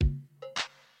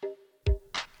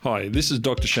Hi, this is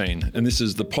Dr. Shane, and this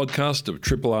is the podcast of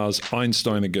Triple R's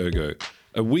Einstein A Go-Go,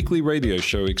 a weekly radio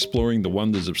show exploring the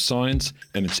wonders of science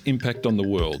and its impact on the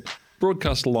world,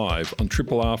 broadcast live on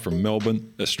Triple R from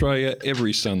Melbourne, Australia,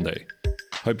 every Sunday.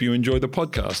 Hope you enjoy the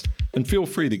podcast, and feel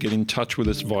free to get in touch with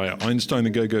us via Einstein A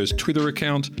Go-Go's Twitter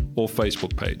account or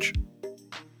Facebook page.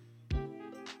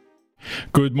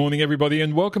 Good morning, everybody,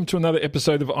 and welcome to another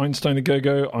episode of Einstein A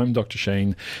Go-Go. I'm Dr.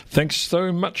 Shane. Thanks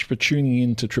so much for tuning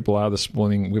in to Triple R this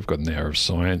morning. We've got an hour of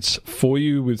science for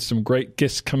you with some great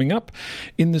guests coming up.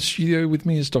 In the studio with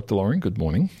me is Dr. Lauren. Good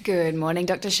morning. Good morning,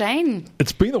 Dr. Shane.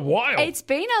 It's been a while. It's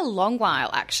been a long while,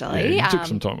 actually. Yeah, you took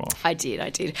some time off. I did.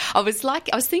 I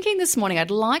was thinking this morning,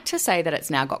 I'd like to say that it's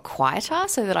now got quieter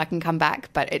so that I can come back,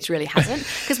 but it really hasn't,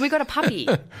 because we got a puppy.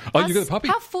 You got a puppy?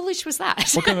 How foolish was that?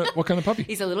 What kind of puppy?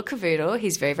 He's a little cavoodle.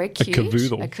 He's very, very cute. A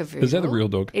cavoodle? A cavoodle. Is that a real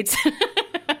dog?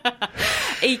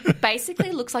 He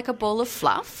basically looks like a ball of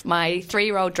fluff. My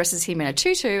 3-year-old dresses him in a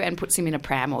tutu and puts him in a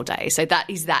pram all day. So that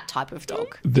is that type of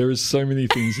dog. There is so many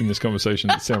things in this conversation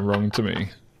that sound wrong to me.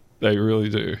 They really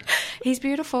do. He's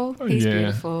beautiful. He's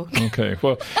beautiful. Okay.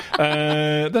 Well,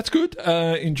 that's good.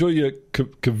 Enjoy your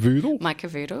cavoodle. My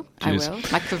cavoodle. Cheers. I will.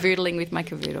 My cavoodling with my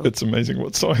cavoodle. It's amazing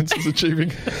what science is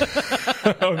achieving.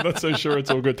 I'm not so sure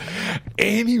it's all good.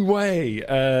 Anyway,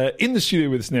 in the studio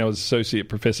with us now is Associate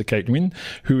Professor Kate Nguyen,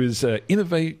 who is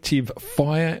Innovative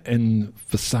Fire and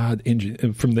Facade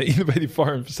Engineer from the Innovative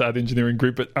Fire and Facade Engineering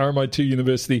Group at RMIT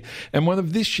University and one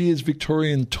of this year's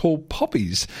Victorian Tall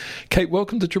Poppies. Kate,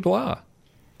 welcome to Triple R.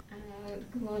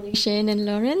 Good morning, Shane and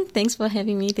Lauren. Thanks for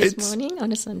having me this morning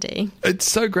on a Sunday.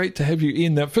 It's so great to have you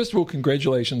in. Now, first of all,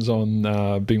 congratulations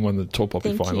on being one of the Tall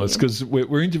Poppy finalists, because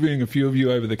we're interviewing a few of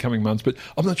you over the coming months, but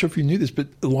I'm not sure if you knew this, but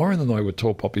Lauren and I were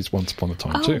Tall Poppies once upon a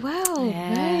time too. Oh, wow.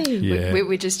 Yeah. Right. Yeah.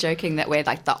 We're just joking that we're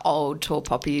like the old tall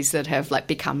poppies that have like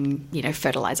become,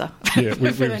 fertilizer. Yeah,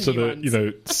 we're sort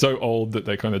of, so old that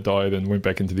they kind of died and went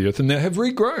back into the earth and now have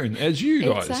regrown as you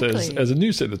guys, exactly. as a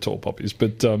new set of Tall Poppies.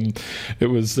 But it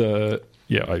was...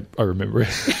 I remember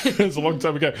it. It was a long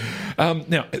time ago.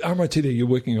 Now, at RMIT there, you're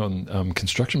working on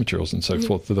construction materials and so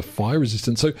forth that are fire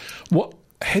resistant. So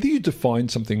how do you define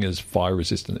something as fire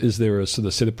resistant? Is there a sort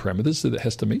of set of parameters that it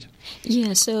has to meet?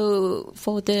 Yeah, so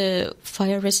for the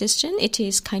fire resistant, it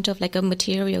is kind of like a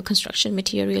construction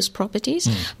materials properties,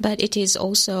 but it is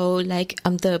also like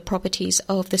the properties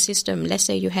of the system. Let's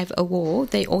say you have a wall,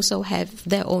 they also have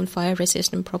their own fire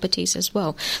resistant properties as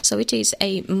well. So it is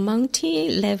a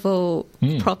multi-level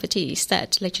properties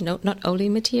that let you know not only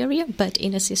material, but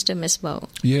in a system as well.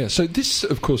 Yeah, so this,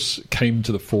 of course, came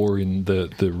to the fore in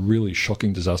the really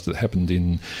shocking disaster that happened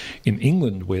in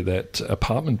England, where that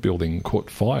apartment building caught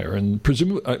fire, and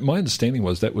presumably my understanding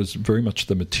was that was very much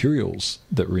the materials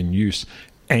that were in use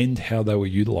and how they were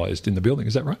utilised in the building.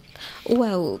 Is that right?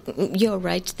 Well, you're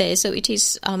right there. So it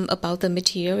is about the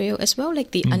material as well,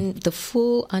 like the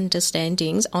full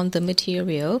understandings on the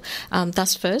material.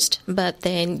 That's first, but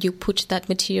then you put that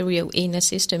material in a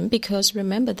system, because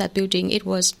remember that building, it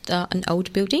was an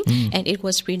old building and it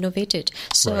was renovated.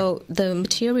 So the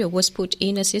material was put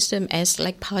in a system as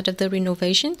like part of the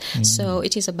renovation. So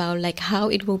it is about like how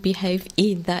it will behave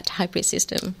in that hybrid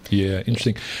system. Yeah,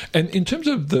 interesting. And in terms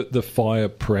of the fire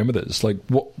parameters, like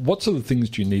what sort of things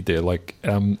do you need there? Like,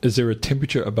 is there a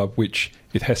temperature above which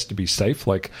it has to be safe?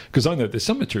 Like, because I know there's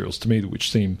some materials to me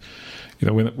which seem,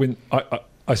 when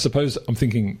I suppose I'm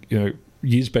thinking,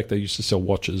 years back they used to sell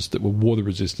watches that were water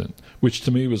resistant, which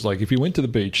to me was like, if you went to the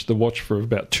beach, the watch for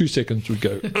about 2 seconds would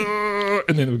go,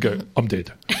 and then it would go, I'm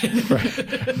dead. Right?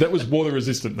 That was water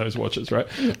resistant, those watches, right?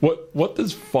 What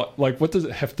does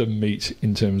it have to meet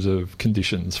in terms of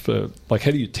conditions for, like, how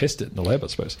do you test it in the lab, I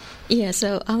suppose? Yeah,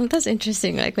 so that's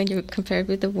interesting, like when you compare it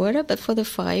with the water, but for the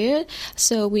fire,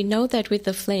 so we know that with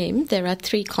the flame, there are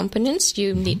 3 components.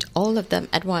 You need all of them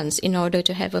at once in order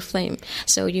to have a flame.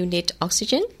 So you need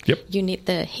oxygen, you need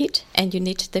the heat, and you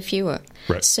need the fuel.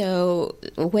 Right. So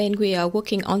when we are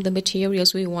working on the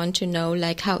materials, we want to know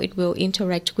like how it will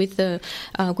interact with the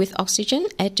with oxygen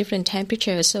at different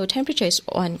temperatures. So temperature is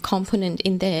one component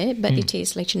in there, but it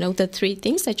is like the 3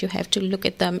 things that you have to look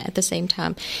at them at the same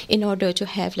time in order to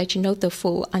have the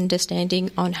full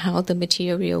understanding on how the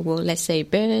material will, let's say,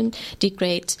 burn,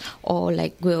 degrade, or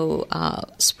like will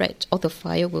spread, or the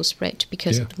fire will spread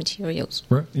because of the materials.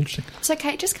 Right, interesting. So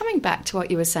Kate, just coming back to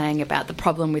what you were saying about the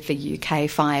problem with the UK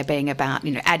fire being about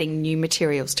adding new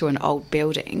materials to an old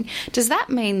building, does that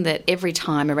mean that every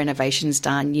time a renovation's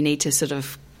done, you need to sort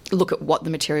of look at what the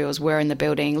materials were in the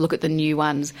building, look at the new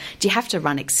ones? Do you have to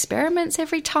run experiments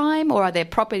every time, or are there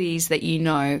properties that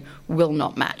will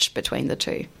not match between the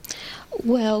two?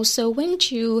 Well, so when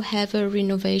you have a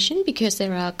renovation, because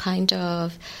there are kind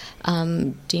of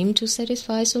deemed to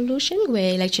satisfy solution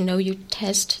where, you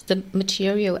test the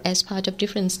material as part of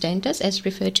different standards as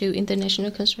referred to in the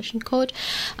National Construction Code.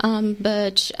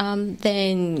 But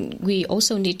then we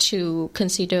also need to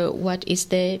consider what is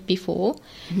there before.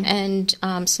 Mm-hmm.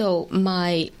 And so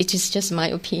it is just my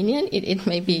opinion. It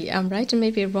may be right and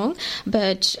may be wrong.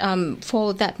 But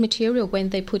for that material, when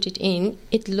they put it in,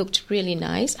 it looked really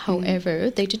nice.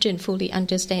 However, they didn't fully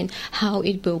understand how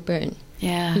it will burn.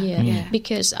 Yeah.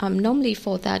 Because normally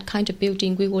for that kind of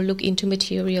building, we will look into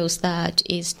materials that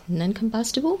is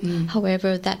non-combustible.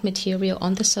 However, that material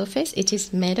on the surface, it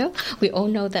is metal. We all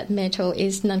know that metal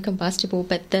is non-combustible,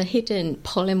 but the hidden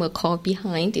polymer core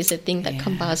behind is a thing that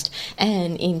combusts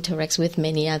and interacts with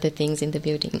many other things in the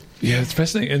building. Yeah, it's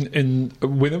fascinating. And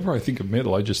whenever I think of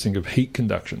metal, I just think of heat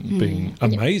conduction being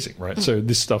amazing, right? So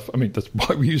this stuff, that's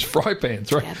why we use fry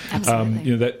pans, right? Yeah,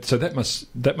 absolutely.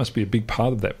 That must be a big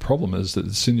part of that problem, is that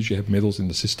as soon as you have metals in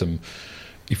the system,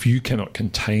 if you cannot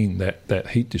contain that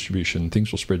heat distribution,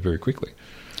 things will spread very quickly.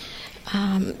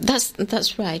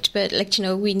 That's right, but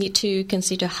we need to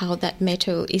consider how that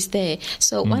metal is there.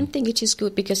 So one thing, it is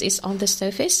good because it's on the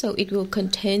surface, so it will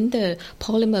contain the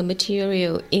polymer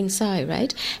material inside,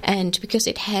 right? And because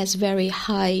it has very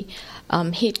high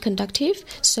heat conductive,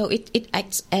 so it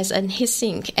acts as an heat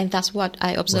sink, and that's what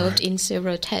I observed in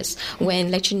several tests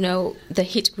when the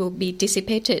heat will be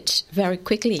dissipated very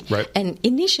quickly. Right. And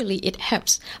initially it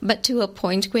helps, but to a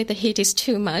point where the heat is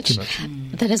too much.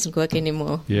 That doesn't work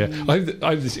anymore. Yeah,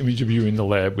 I have this image of you in the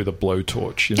lab with a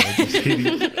blowtorch, just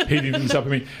heating things up.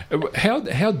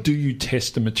 How do you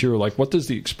test the material? What does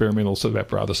the experimental sort of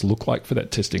apparatus look like for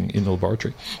that testing in the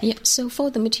laboratory? Yeah, so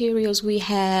for the materials we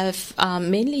have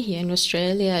mainly here in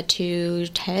Australia to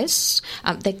test.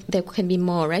 There can be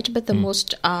more, right? But the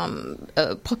most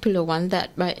popular one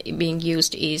that being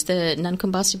used is the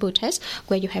non-combustible test,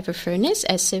 where you have a furnace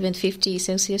at 750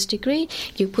 Celsius degree.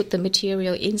 You put the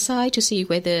material inside to see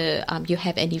whether you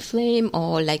have any flame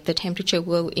or the temperature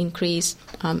will increase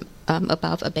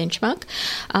above a benchmark.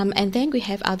 And then we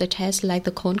have other tests like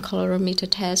the cone calorimeter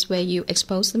test, where you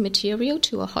expose the material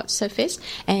to a hot surface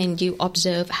and you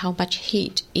observe how much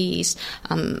heat is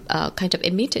kind of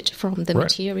emitted from the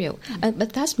material.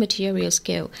 But that's material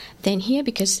scale. Then here,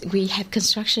 because we have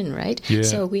construction, right? Yeah.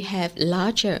 So we have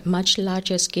much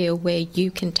larger scale where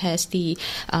you can test the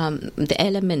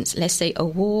elements, let's say a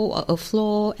wall or a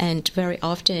floor, and very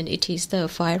often it is the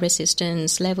fire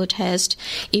resistance level test.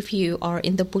 If you are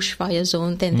in the bushfire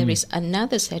zone, then there is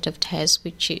another set of tests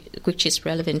which is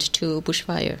relevant to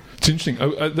bushfire. It's interesting.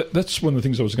 That's one of the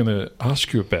things I was going to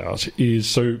ask you about. Is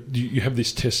so you have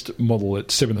this test model at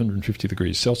 750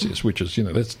 degrees Celsius, which is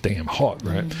that's damn hot,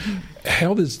 right?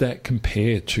 How does that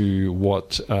compare to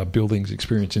what buildings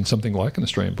experience in something like an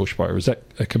Australian bushfire? Is that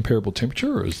a comparable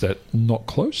temperature, or is that not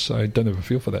close? I don't have a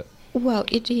feel for that. Well,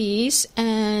 it is.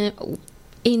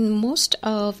 In most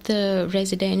of the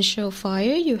residential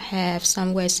fire, you have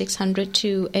somewhere 600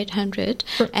 to 800.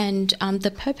 Sure. And the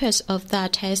purpose of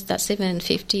that test, that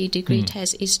 750 degree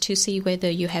test, is to see whether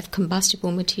you have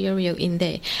combustible material in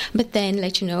there. But then,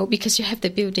 because you have the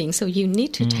building, so you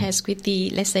need to test with the,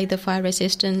 let's say, the fire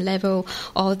resistant level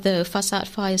or the facade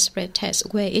fire spread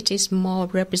test, where it is more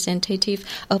representative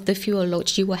of the fuel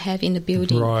load you will have in the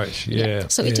building. Right, yeah.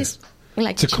 So it is...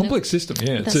 it's a complex system,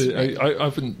 yeah.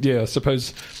 I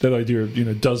suppose that idea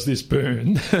of does this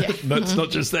burn? It's not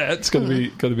just that; it's got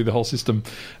to be the whole system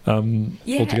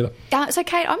altogether. So,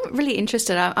 Kate, I'm really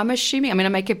interested. I'm assuming. I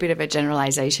make a bit of a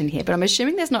generalisation here, but I'm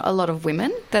assuming there's not a lot of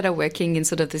women that are working in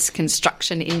sort of this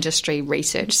construction industry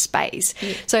research space.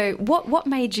 Yeah. So, what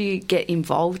made you get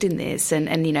involved in this, and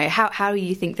how do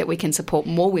you think that we can support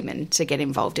more women to get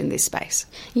involved in this space?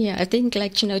 Yeah, I think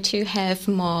to have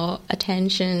more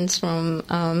attentions from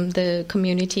the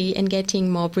community and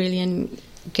getting more brilliant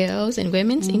girls and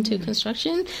women into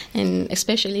construction, and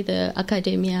especially the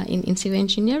academia in civil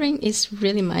engineering, is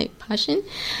really my passion.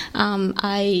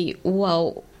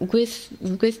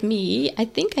 With me, I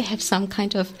think I have some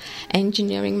kind of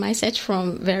engineering mindset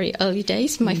from very early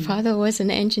days. My father was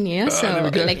an engineer, so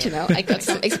I got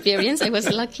some experience. I was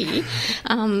lucky.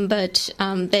 But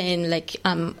then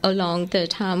along the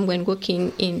time when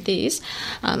working in this,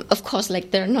 of course,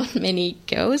 there are not many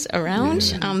girls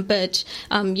around. But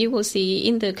you will see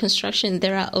in the construction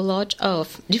there are a lot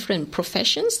of different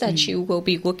professions that you will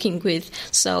be working with.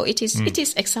 So it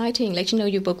is exciting.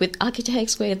 You work with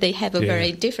architects where they have a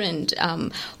very different different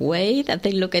way that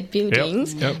they look at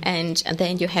buildings. Yep. And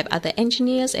then you have other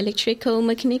engineers, electrical,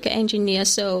 mechanical engineers.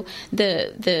 So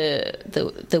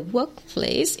the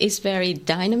workplace is very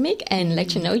dynamic, and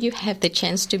you have the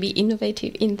chance to be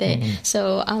innovative in there.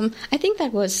 So I think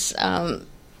that was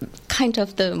kind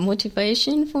of the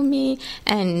motivation for me,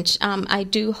 and I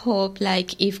do hope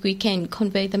if we can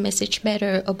convey the message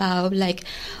better about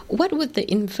what would the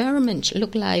environment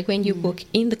look like when you work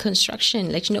in the construction,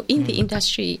 in the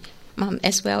industry,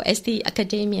 as well as the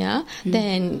academia,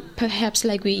 then perhaps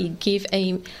we give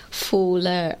a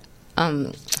fuller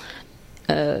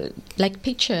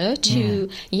picture to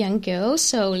young girls,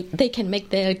 so they can make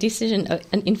their decision,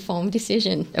 an informed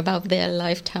decision about their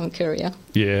lifetime career.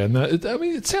 Yeah, no,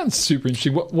 it sounds super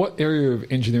interesting. What area of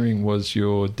engineering was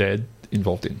your dad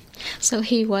involved in? So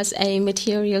he was a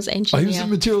materials engineer. Oh, he was a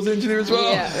materials engineer as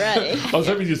well? Yeah, right. I was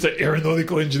hoping you say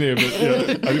aeronautical engineer, but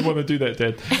I didn't want to do that,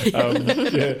 Dad.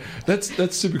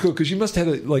 That's super cool, because you must have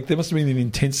there must have been an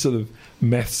intense sort of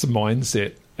maths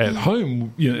mindset at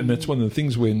home, and that's one of the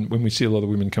things when we see a lot of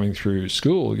women coming through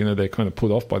school, they're kind of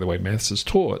put off by the way maths is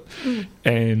taught,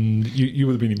 and you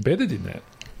would have been embedded in that.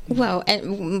 Well,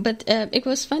 but it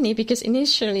was funny because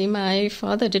initially my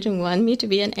father didn't want me to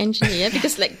be an engineer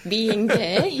because, being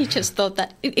there, he just thought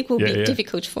that it would be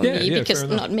difficult for me because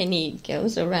not many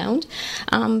girls around.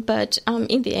 But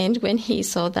in the end, when he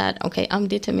saw that, okay, I'm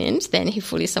determined, then he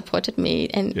fully supported me,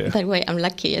 and that way I'm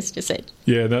lucky, as you said.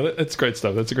 Yeah, no, that's great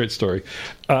stuff. That's a great story.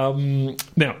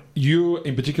 Now, you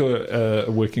in particular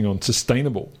are working on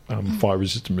sustainable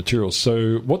fire-resistant materials.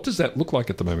 So what does that look like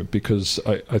at the moment? Because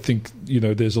I think,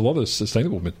 there's a lot of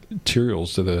sustainable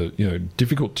materials that are,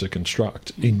 difficult to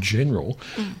construct in general,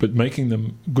 but making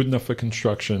them good enough for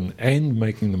construction and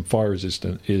making them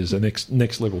fire-resistant is a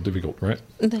next level difficult, right?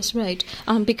 That's right.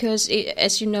 Because,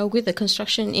 as you know, with the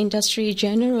construction industry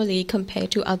generally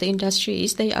compared to other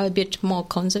industries, they are a bit more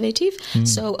conservative.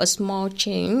 So a small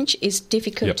change is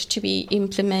difficult to be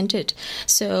implemented.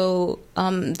 So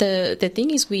the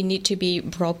thing is we need to be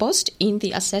robust in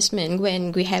the assessment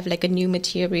when we have a new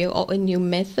material or a new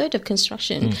method of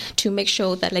construction to make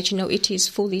sure that it is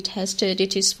fully tested,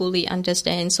 it is fully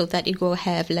understood, so that it will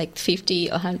have 50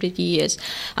 or 100 years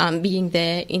being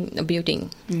there in a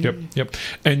building. Yep.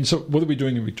 And so what are we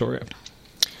doing in Victoria?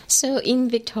 So in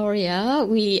Victoria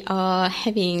we are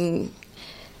having,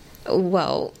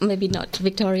 well, maybe not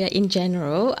Victoria in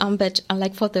general, but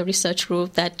for the research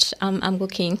group that I'm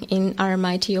working in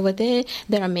RMIT over there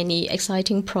are many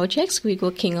exciting projects we're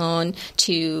working on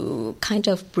to kind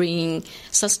of bring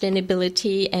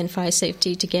sustainability and fire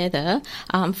safety together.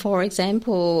 For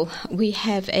example, we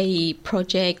have a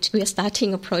project, we are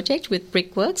starting a project with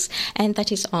Brickworks, and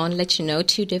that is on,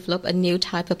 to develop a new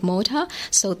type of mortar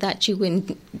so that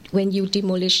when you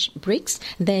demolish bricks,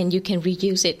 then you can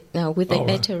reuse it with a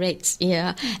better rate.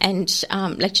 Yeah, and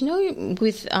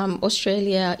with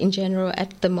Australia in general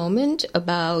at the moment,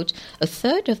 about a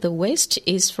third of the waste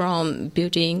is from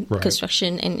building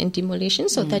construction and demolition,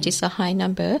 so that is a high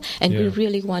number, and we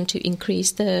really want to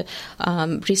increase the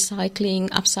recycling,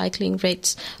 upcycling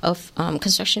rates of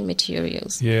construction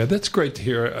materials. Yeah, that's great to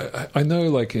hear. I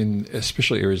know, in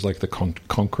especially areas like the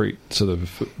concrete sort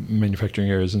of manufacturing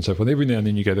areas and so forth, every now and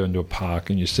then you go there into a park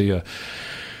and you see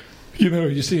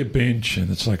you see a bench and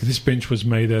it's this bench was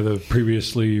made out of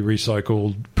previously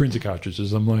recycled printer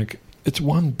cartridges. I'm like, it's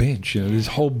one bench. There's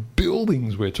whole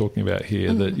buildings we're talking about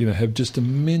here that, have just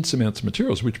immense amounts of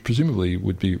materials, which presumably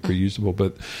would be reusable.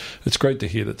 But it's great to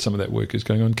hear that some of that work is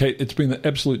going on. Kate, it's been an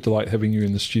absolute delight having you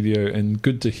in the studio, and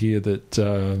good to hear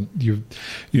that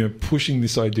you're pushing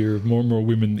this idea of more and more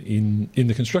women in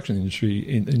the construction industry,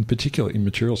 in particular in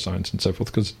material science and so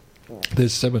forth, because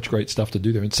there's so much great stuff to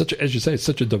do there. And as you say, it's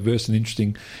such a diverse and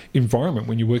interesting environment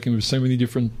when you're working with so many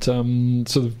different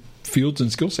sort of fields and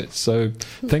skill sets. So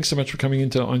thanks so much for coming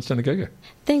into Einstein A Go-Go.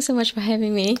 Thanks so much for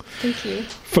having me. Thank you.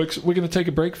 Folks, we're going to take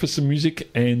a break for some music,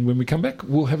 and when we come back,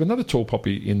 we'll have another tall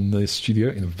poppy in the studio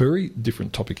in a very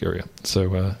different topic area.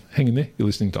 So hang in there. You're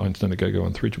listening to Einstein A Go-Go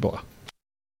on 3RRR.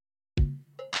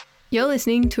 You're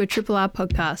listening to a RRR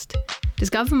podcast.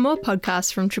 Discover more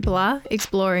podcasts from RRR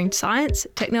exploring science,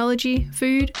 technology,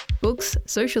 food, books,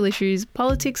 social issues,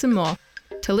 politics and more.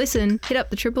 To listen, hit up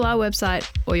the RRR website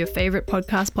or your favourite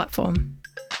podcast platform.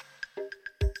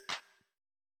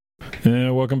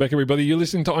 Welcome back, everybody. You're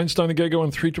listening to Einstein A Go-Go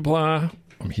on 3RRR.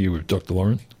 I'm here with Dr.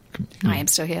 Lauren. I am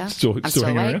still here. Still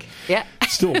hanging awake. Around? Yeah.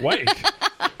 Still awake?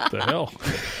 What the hell?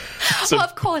 So, well,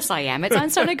 of course I am. It's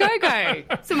Einstein A Go-Go.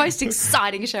 It's the most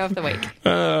exciting show of the week.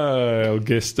 Our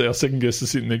second guest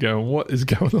is sitting there going, what is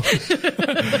going on?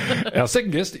 Our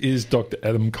second guest is Dr.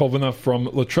 Adam Colviner from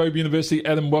La Trobe University.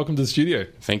 Adam, welcome to the studio.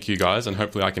 Thank you, guys, and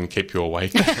hopefully I can keep you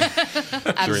awake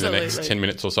during the next 10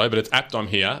 minutes or so. But it's apt I'm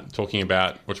here talking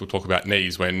about, which we'll talk about,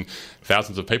 knees, when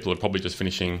thousands of people are probably just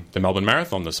finishing the Melbourne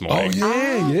Marathon this morning.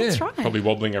 That's right. Probably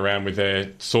wobbling around with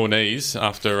their sore knees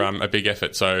after a big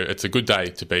effort. So it's a good day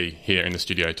to be here in the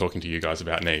studio talking to you guys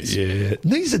about knees. Yeah,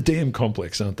 knees are damn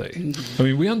complex, aren't they? I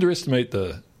mean, we underestimate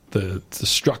the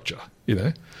structure, you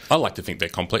know. I like to think they're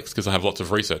complex because I have lots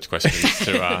of research questions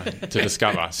to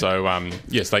discover. So,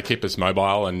 yes, they keep us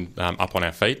mobile and up on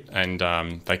our feet, and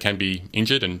they can be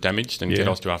injured and damaged and get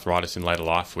osteoarthritis in later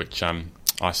life, which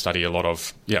I study a lot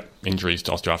of injuries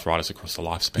to osteoarthritis across the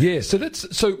lifespan. Yeah,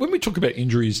 so when we talk about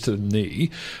injuries to the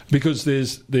knee, because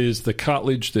there's the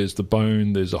cartilage, there's the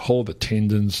bone, there's a whole of the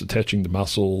tendons attaching the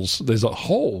muscles, there's a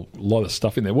whole lot of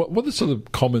stuff in there. What are the sort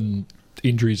of common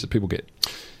injuries that people get?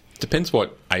 Depends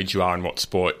what age you are and what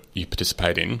sport you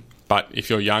participate in. But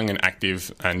if you're young and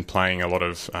active and playing a lot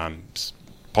of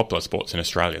popular sports in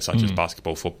Australia, such as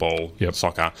basketball, football,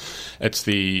 soccer, it's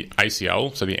the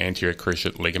ACL, so the anterior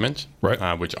cruciate ligament,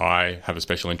 which I have a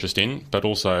special interest in, but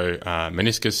also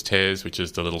meniscus tears, which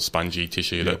is the little spongy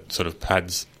tissue that sort of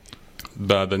pads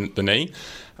the knee.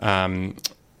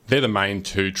 They're the main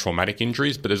two traumatic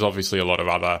injuries, but there's obviously a lot of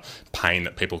other pain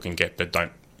that people can get that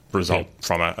don't result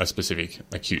from a specific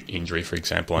acute injury, for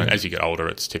example. And as you get older,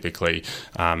 it's typically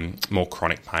more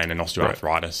chronic pain and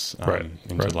osteoarthritis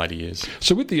into later years.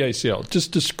 So with the ACL,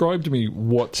 just describe to me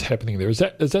what's happening there. Is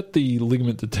that the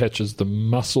ligament that attaches the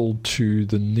muscle to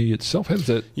the knee itself? How does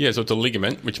that? Yeah, so it's a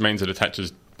ligament, which means it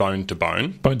attaches bone to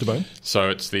bone. Bone to bone. So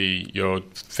it's your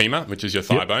femur, which is your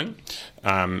thigh bone.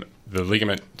 The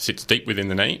ligament sits deep within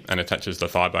the knee and attaches the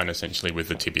thigh bone essentially with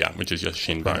the tibia, which is your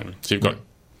shin bone. So you've got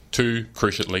two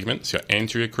cruciate ligaments, your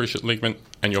anterior cruciate ligament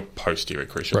and your posterior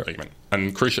cruciate ligament.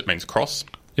 And cruciate means cross.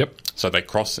 Yep. So they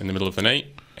cross in the middle of the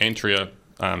knee. Anterior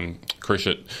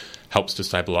cruciate helps to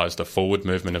stabilise the forward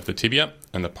movement of the tibia,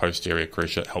 and the posterior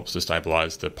cruciate helps to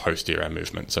stabilise the posterior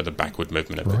movement, so the backward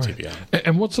movement of the tibia.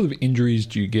 And what sort of injuries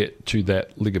do you get to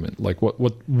that ligament? Like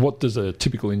what does a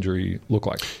typical injury look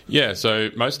like? Yeah,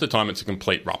 so most of the time it's a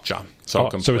complete rupture. So a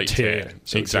complete tear.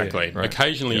 Exactly.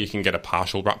 Occasionally you can get a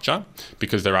partial rupture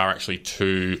because there are actually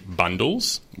two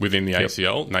bundles within the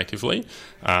ACL natively,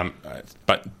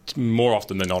 but more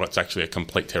often than not it's actually a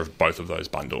complete tear of both of those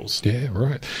bundles. Yeah,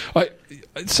 right.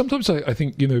 Sometimes I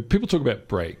think, people talk about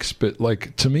breaks, but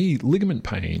like to me, ligament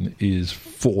pain is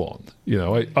full on.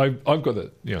 I've got I'm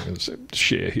going to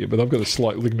share here, but I've got a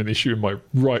slight ligament issue in my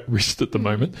right wrist at the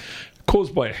moment,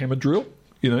 caused by a hammer drill.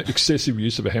 Excessive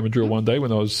use of a hammer drill one day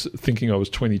when I was thinking I was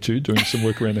 22 doing some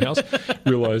work around the house,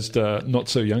 realised not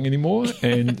so young anymore.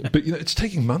 But it's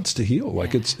taking months to heal.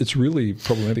 Like it's really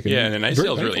problematic. Yeah, and an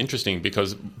ACL is really interesting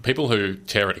because people who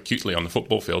tear it acutely on the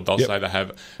football field, they'll say they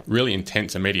have really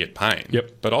intense immediate pain.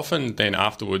 But often then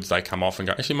afterwards they come off and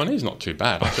go, actually my knee's not too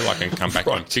bad. I feel like I can come back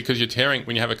on. Because you're tearing,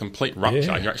 when you have a complete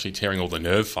rupture, you're actually tearing all the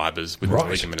nerve fibres with the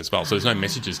ligament as well. So there's no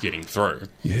messages getting through.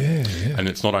 And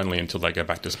it's not only until they go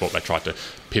back to sport they try to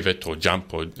pivot or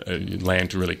jump or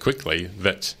land really quickly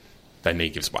that their knee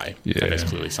gives way. And there's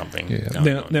clearly something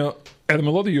going on. Now, Adam,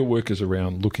 a lot of your work is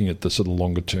around looking at the sort of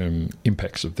longer term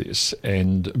impacts of this,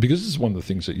 and because this is one of the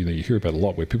things that you hear about a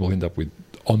lot, where people end up with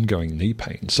ongoing knee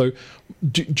pain. So,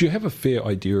 do you have a fair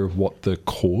idea of what the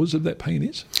cause of that pain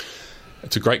is?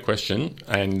 It's a great question,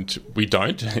 and we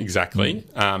don't exactly.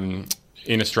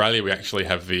 In Australia, we actually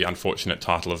have the unfortunate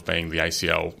title of being the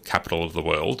ACL capital of the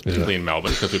world, particularly in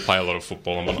Melbourne, because we play a lot of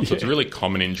football and whatnot. So it's a really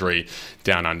common injury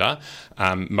down under.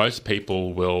 Most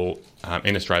people will,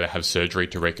 in Australia, have surgery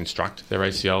to reconstruct their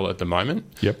ACL at the moment.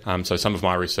 So some of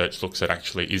my research looks at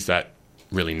actually, is that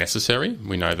really necessary?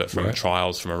 We know that from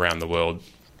trials from around the world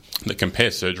that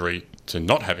compare surgery to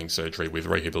not having surgery with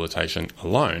rehabilitation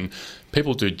alone,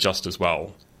 people do just as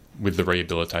well with the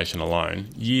rehabilitation alone,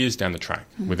 years down the track,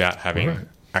 without having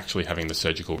actually having the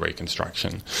surgical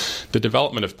reconstruction. The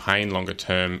development of pain longer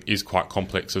term is quite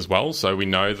complex as well. So we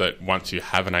know that once you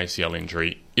have an ACL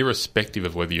injury, irrespective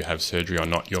of whether you have surgery or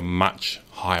not, you're much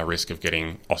higher risk of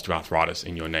getting osteoarthritis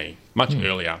in your knee much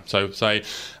earlier. So say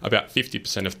about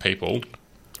 50% of people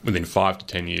within 5 to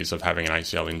 10 years of having an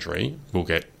ACL injury will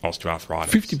get osteoarthritis.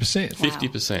 50%?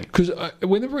 50%. Because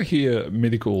whenever I hear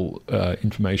medical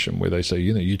information where they say,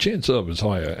 your chance of is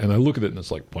higher, and I look at it and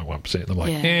it's like 0.1%, and I'm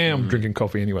like, I'm drinking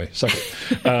coffee anyway, suck it.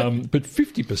 But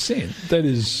 50%, that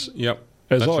is,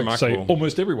 as I like say,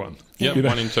 almost everyone.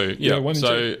 1 in 2.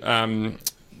 So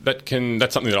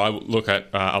that's something that I look at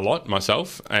a lot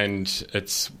myself, and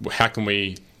it's how can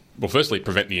we firstly,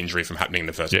 prevent the injury from happening in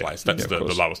the first place. That's the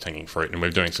lowest hanging fruit, and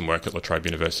we're doing some work at La Trobe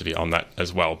University on that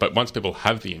as well. But once people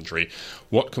have the injury,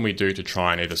 what can we do to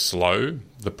try and either slow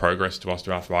the progress to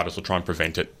osteoarthritis or try and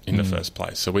prevent it in the first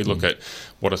place? So we look at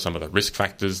what are some of the risk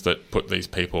factors that put these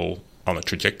people on a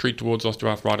trajectory towards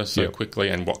osteoarthritis so quickly,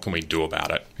 and what can we do about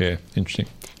it? Yeah, interesting.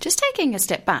 Just taking a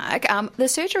step back, the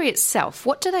surgery itself,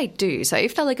 what do they do? So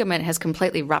if the ligament has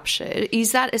completely ruptured,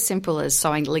 is that as simple as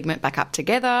sewing the ligament back up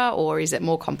together, or is it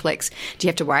more complex? Do you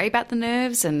have to worry about the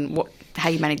nerves and how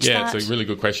you manage that? Yeah, it's a really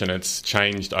good question. It's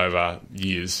changed over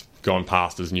years gone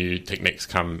past as new techniques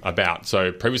come about.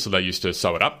 So previously they used to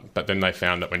sew it up, but then they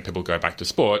found that when people go back to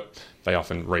sport, they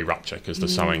often re-rupture because the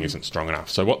sewing isn't strong enough.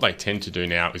 So what they tend to do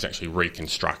now is actually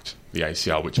reconstruct the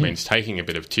ACL, which means taking a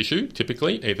bit of tissue,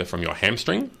 typically either from your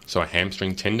hamstring, so a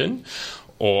hamstring tendon,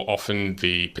 or often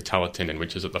the patellar tendon,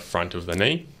 which is at the front of the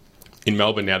knee. In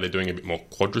Melbourne now they're doing a bit more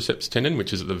quadriceps tendon,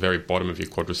 which is at the very bottom of your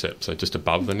quadriceps, so just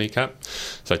above the kneecap.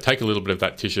 So take a little bit of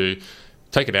that tissue,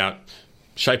 take it out,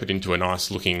 shape it into a nice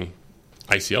looking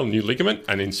ACL, new ligament,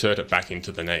 and insert it back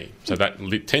into the knee. So that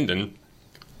tendon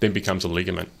then becomes a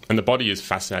ligament. And the body is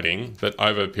fascinating that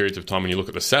over periods of time when you look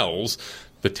at the cells,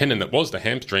 the tendon that was the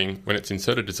hamstring, when it's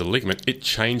inserted as a ligament, it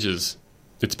changes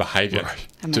its behaviour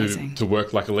to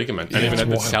work like a ligament. And even at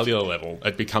the cellular level,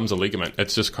 it becomes a ligament.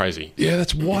 It's just crazy. Yeah,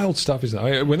 that's wild stuff, isn't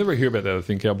it? Whenever I hear about that, I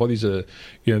think our bodies are,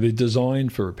 they're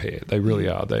designed for repair. They really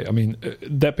are.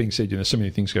 That being said, so many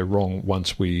things go wrong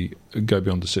once we go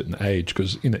beyond a certain age,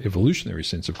 because in an evolutionary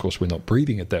sense, of course, we're not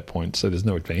breathing at that point, so there's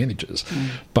no advantages.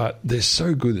 But we're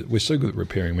so good at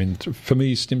repairing. I mean, for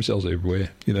me, stem cells are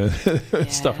everywhere,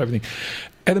 stuff happening.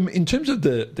 Adam, in terms of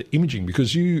the imaging,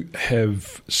 because you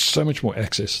have so much more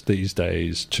access these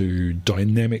days to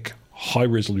dynamic,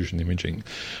 high-resolution imaging,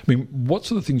 I mean, what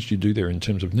sort of things do you do there in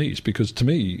terms of knees? Because to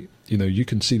me, you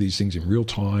can see these things in real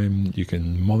time, you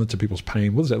can monitor people's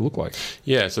pain. What does that look like?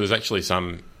 Yeah, so there's actually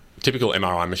some typical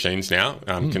MRI machines now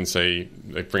can see,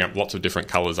 they bring up lots of different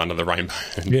colours under the rainbow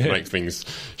and make things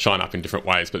shine up in different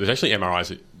ways. But there's actually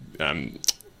MRIs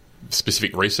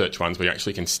specific research ones where you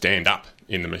actually can stand up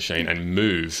in the machine and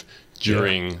move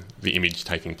during the image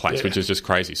taking place, which is just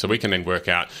crazy. So we can then work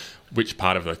out which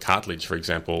part of the cartilage, for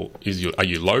example, are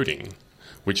you loading,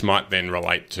 which might then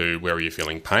relate to where are you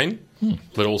feeling pain,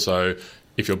 but also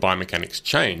if your biomechanics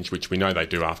change, which we know they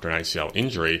do after an ACL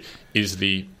injury, is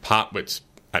the part that's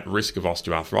at risk of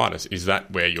osteoarthritis, is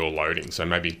that where you're loading? So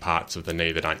maybe parts of the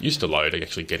knee that aren't used to load are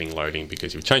actually getting loading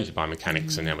because you've changed your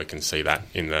biomechanics, and now we can see that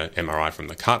in the MRI from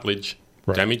the cartilage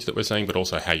damage that we're seeing, but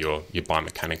also how you're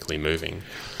biomechanically moving.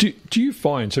 Do you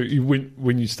find,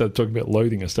 when you started talking about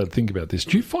loading, I started thinking about this,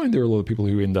 do you find there are a lot of people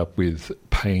who end up with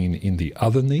pain in the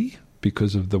other knee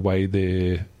because of the way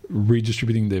they're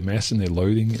redistributing their mass and their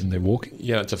loading and their walking?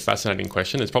 Yeah, it's a fascinating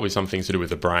question. It's probably some things to do with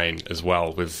the brain as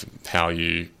well, with how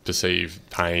you perceive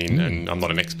pain. And I'm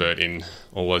not an expert in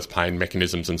all those pain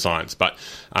mechanisms and science, but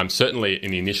certainly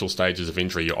in the initial stages of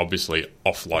injury, you obviously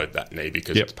offload that knee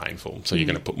because it's painful. So you're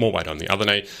going to put more weight on the other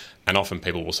knee. And often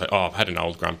people will say, I've had an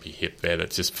old grumpy hip there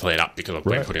that's just flared up because I've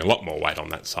been putting a lot more weight on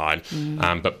that side.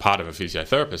 But part of a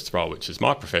physiotherapist's role, which is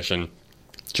my profession,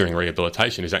 during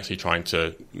rehabilitation is actually trying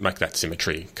to make that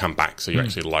symmetry come back. So you're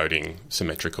actually loading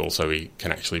symmetrical, so we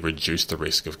can actually reduce the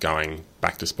risk of going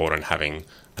back to sport and having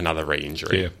another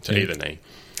re-injury to either knee.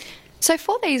 So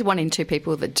for these 1 in 2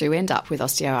 people that do end up with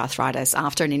osteoarthritis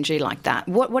after an injury like that,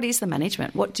 what is the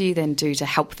management? What do you then do to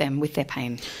help them with their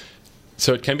pain?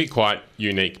 So it can be quite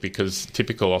unique because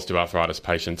typical osteoarthritis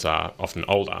patients are often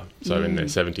older. So in their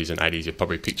 70s and 80s, you're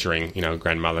probably picturing, a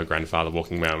grandmother, grandfather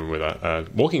walking around with a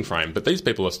walking frame. But these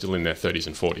people are still in their 30s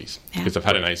and 40s because they've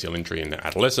had an ACL injury in their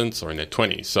adolescence or in their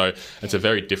 20s. So it's a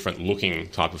very different looking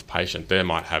type of patient. They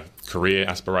might have career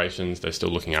aspirations. They're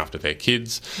still looking after their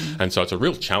kids. And so it's a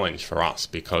real challenge for us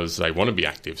because they want to be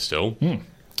active still.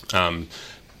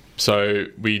 So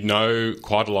we know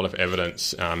quite a lot of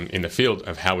evidence in the field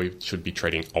of how we should be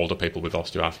treating older people with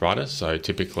osteoarthritis. So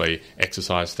typically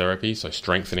exercise therapy, so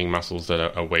strengthening muscles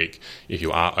that are weak. If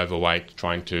you are overweight,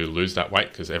 trying to lose that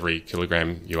weight because every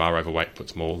kilogram you are overweight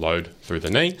puts more load through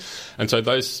the knee. And so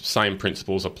those same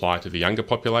principles apply to the younger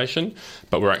population,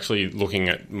 but we're actually looking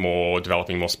at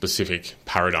developing more specific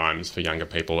paradigms for younger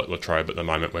people at La Trobe at the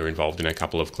moment. We're involved in a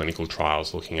couple of clinical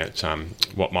trials looking at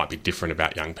what might be different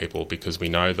about young people because we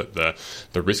know that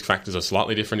the risk factors are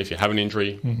slightly different if you have an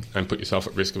injury and put yourself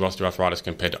at risk of osteoarthritis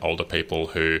compared to older people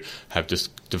who have just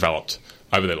developed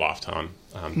over their lifetime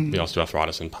the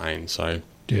osteoarthritis and pain. So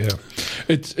Yeah.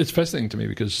 It's fascinating to me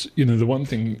because, the one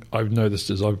thing I've noticed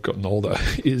as I've gotten older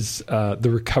is the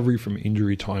recovery from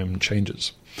injury time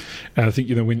changes. And I think,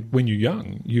 when you're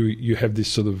young, you have this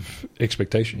sort of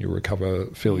expectation you'll recover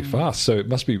fairly fast. So it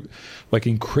must be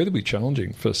incredibly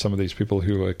challenging for some of these people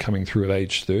who are coming through at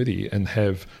age 30 and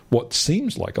have what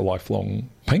seems like a lifelong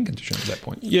pain condition at that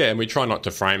point. Yeah, and we try not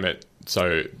to frame it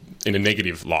so in a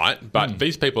negative light, but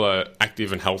these people are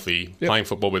active and healthy, playing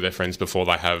football with their friends before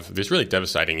they have this really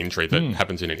devastating injury that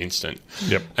happens in an instant.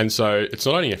 Yep. And so it's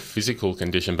not only a physical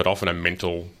condition, but often a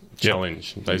mental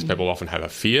challenge. These people often have a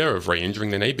fear of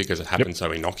re-injuring their knee because it happens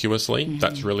so innocuously.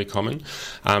 That's really common.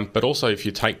 But also if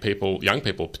you take people, young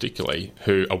people particularly,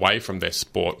 who away from their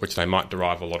sport, which they might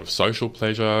derive a lot of social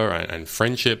pleasure and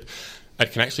friendship,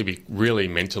 it can actually be really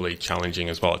mentally challenging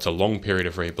as well. It's a long period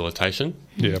of rehabilitation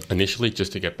initially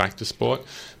just to get back to sport.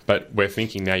 But we're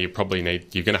thinking now you're going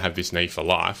to have this knee for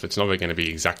life. It's never going to be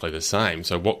exactly the same.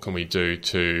 So what can we do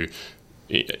to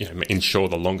ensure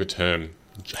the longer term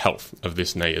health of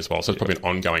this knee as well? So it's probably an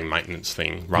ongoing maintenance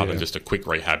thing rather than just a quick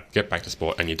rehab, get back to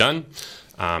sport and you're done.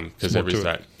 Because there is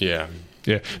that, Yeah.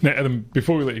 Now, Adam,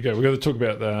 before we let you go, we've got to talk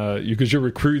about you because you're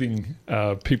recruiting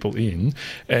people in.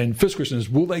 And first question is,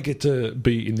 will they get to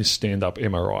be in this stand-up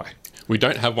MRI? We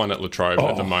don't have one at La Trobe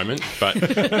at the moment, but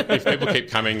if people keep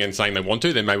coming and saying they want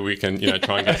to, then maybe we can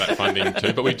try and get that funding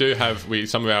too. But we do have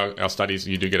some of our studies.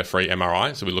 You do get a free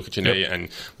MRI, so we look at your knee, and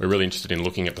we're really interested in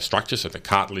looking at the structure, so the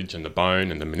cartilage and the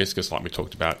bone and the meniscus, like we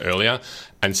talked about earlier,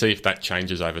 and see if that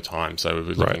changes over time. So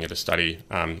we're looking at a study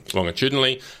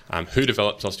longitudinally. Who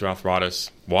develops osteoarthritis?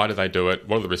 Why do they do it?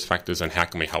 What are the risk factors and how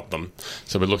can we help them?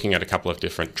 So we're looking at a couple of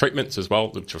different treatments as well,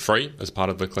 which are free as part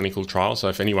of the clinical trial. So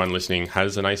if anyone listening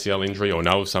has an ACL injury or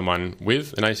knows someone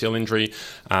with an ACL injury,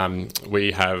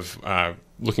 we have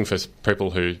looking for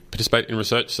people who participate in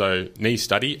research. So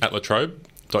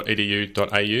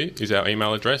kneestudy@latrobe.edu.au is our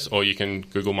email address, or you can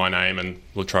Google my name and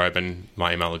La Trobe and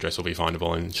my email address will be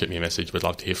findable, and shoot me a message. We'd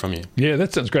love to hear from you. Yeah,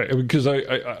 that sounds great, because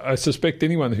I suspect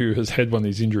anyone who has had one of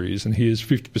these injuries and hears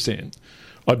 50%,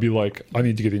 I'd be like, I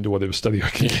need to get into whatever study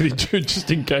I can get into just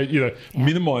in case,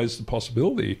 minimise the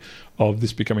possibility of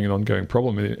this becoming an ongoing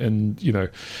problem. And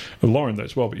Lauren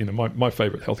knows well, but, my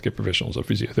favourite healthcare professionals are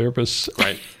physiotherapists.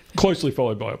 Great. Closely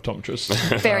followed by optometrists.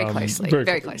 Very closely.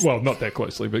 Very closely. Well, not that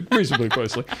closely, but reasonably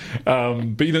closely.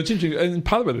 But, it's interesting. And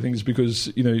part of it, I think, is because,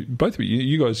 both of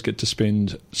you guys get to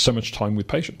spend so much time with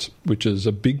patients, which is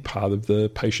a big part of the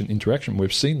patient interaction.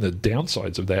 We've seen the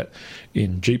downsides of that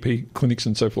in GP clinics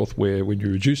and so forth, where when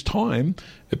you reduce time,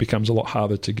 it becomes a lot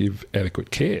harder to give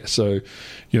adequate care. So,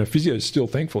 physios still,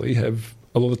 thankfully, have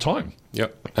a lot of time.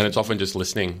 Yep, and it's often just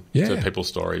listening to people's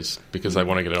stories because they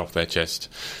want to get it off their chest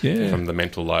from the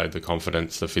mental load, the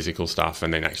confidence, the physical stuff,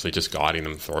 and then actually just guiding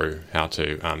them through how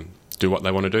to do what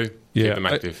they want to do, keep them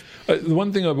active. The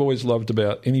one thing I've always loved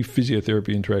about any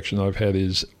physiotherapy interaction I've had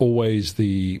is always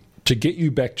to get you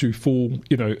back to full,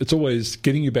 it's always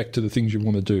getting you back to the things you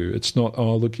want to do. It's not,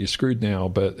 oh, look, you're screwed now,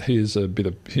 but here's some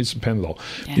Panadol.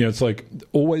 Yeah. It's like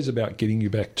always about getting you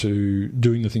back to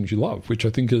doing the things you love, which I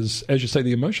think is, as you say,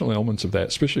 the emotional elements of that,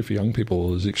 especially for young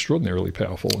people, is extraordinarily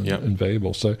powerful and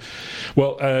valuable. So,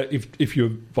 well, if your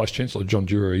Vice-Chancellor, John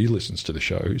Dura, he listens to the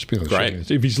show, he's been on the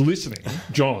show. If he's listening,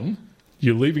 John,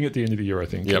 you're leaving at the end of the year, I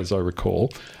think, as I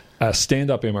recall.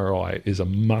 Stand-up MRI is a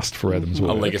must for Adam's work.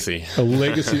 A legacy. A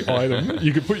legacy item.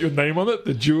 You could put your name on it,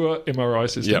 the Dura MRI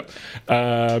system.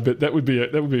 But that would be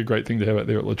a great thing to have out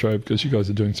there at La Trobe, because you guys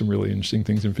are doing some really interesting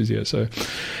things in physio. So,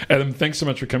 Adam, thanks so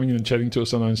much for coming in and chatting to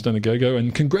us on Einstein and Go-Go,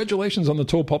 and congratulations on the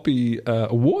Tall Poppy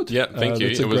Award. Yeah, thank you.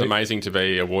 It was amazing to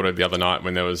be awarded the other night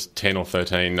when there was 10 or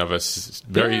 13 of us,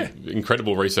 very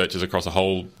incredible researchers across a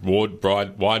whole wide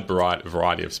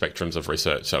variety of spectrums of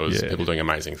research. So it was people doing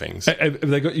amazing things. Have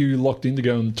they got you locked in to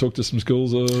go and talk to some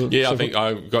schools? I think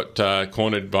I got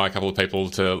cornered by a couple of people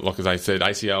to, like as I said,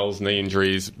 ACLs, knee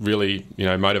injuries, really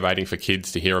motivating for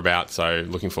kids to hear about. So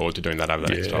looking forward to doing that over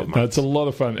the next 12 months. No, it's a lot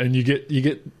of fun, and you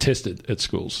get tested at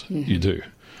schools. You do.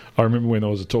 I remember when I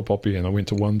was a tall poppy and I went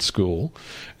to one school,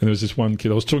 and there was this one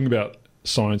kid. I was talking about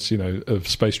science, of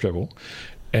space travel.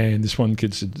 And this one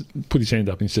kid put his hand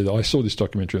up and he said, I saw this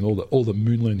documentary and all the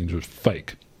moon landings were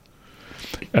fake.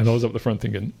 And I was up the front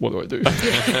thinking, what do I do?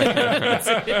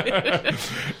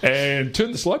 And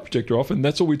turned the slide projector off, and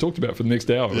that's all we talked about for the next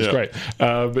hour. It was great.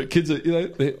 But kids,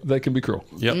 they can be cruel.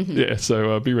 Yep. Yeah,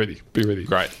 so be ready. Be ready.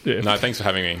 Great. Yeah. No, thanks for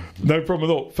having me. No problem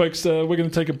at all. Folks, we're going to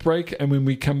take a break, and when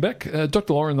we come back,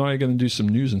 Dr. Lauren and I are going to do some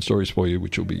news and stories for you,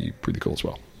 which will be pretty cool as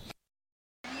well.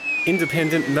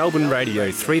 Independent Melbourne Radio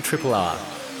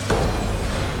 3RRR.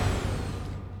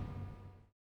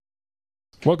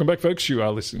 Welcome back, folks. You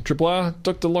are listening to Triple R.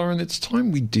 Dr. Lauren, it's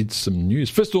time we did some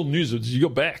news. First of all, news is you're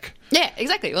back. Yeah,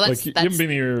 exactly. Well, you haven't been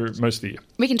here most of the year.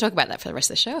 We can talk about that for the rest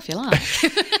of the show if you like.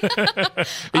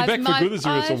 Are you back for good, or is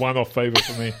it a one-off favour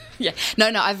for me? Yeah.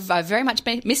 No, I've very much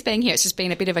missed being here. It's just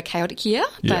been a bit of a chaotic year.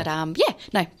 Yeah.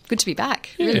 But, good to be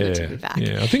back. Really good to be back.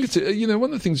 Yeah, I think it's, one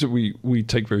of the things that we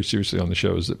take very seriously on the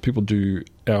show is that people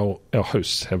our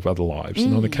hosts have other lives.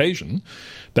 And on occasion,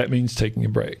 that means taking a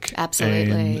break.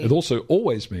 Absolutely. And it also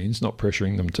always means not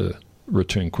pressuring them to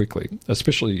return quickly,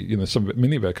 especially,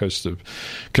 many of our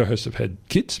co-hosts have had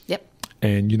kids. Yep.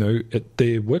 And, at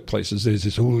their workplaces, there's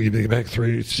this, you've been back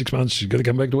 3-6 months, you've got to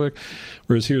come back to work.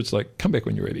 Whereas here it's like, come back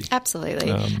when you're ready. Absolutely.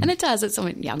 And it does.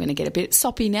 I'm going to get a bit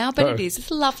soppy now, but it is. It's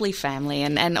a lovely family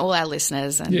and all our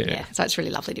listeners. And so it's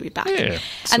really lovely to be back. Yeah.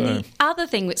 And the other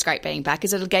thing that's great being back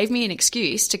is it gave me an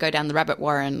excuse to go down the rabbit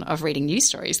warren of reading news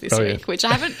stories this week, which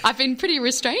I've been pretty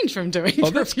restrained from doing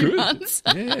for a few months.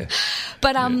 Yeah.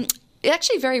 But,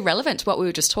 actually very relevant to what we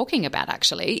were just talking about,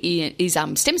 actually, is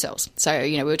stem cells. So,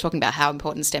 we were talking about how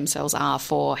important stem cells are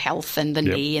for health and the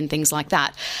knee and things like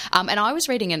that. And I was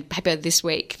reading a paper this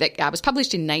week that was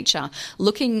published in Nature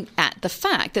looking at the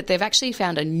fact that they've actually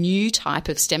found a new type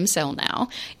of stem cell now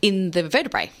in the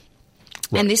vertebrae.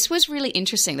 Right. And this was really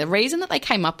interesting. The reason that they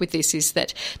came up with this is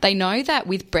that they know that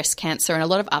with breast cancer and a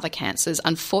lot of other cancers,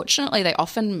 unfortunately, they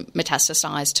often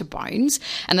metastasize to bones.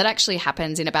 And that actually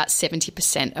happens in about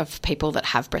 70% of people that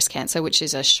have breast cancer, which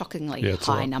is a shockingly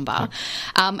high number.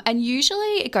 Yeah. And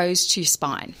usually it goes to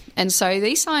spine. And so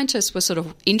these scientists were sort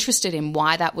of interested in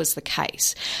why that was the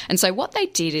case. And so what they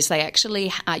did is they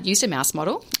actually used a mouse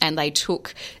model and they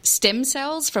took stem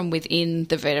cells from within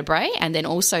the vertebrae and then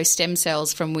also stem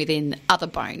cells from within other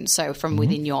bones, so from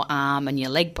within your arm and your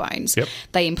leg bones. Yep.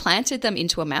 They implanted them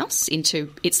into a mouse,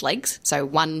 into its legs, so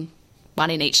one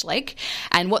in each leg.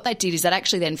 And what they did is that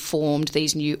actually then formed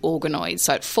these new organoids.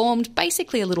 So it formed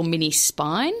basically a little mini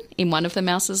spine in one of the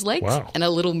mouse's legs and a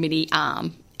little mini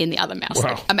arm in the other mouse.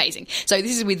 Wow. Amazing. So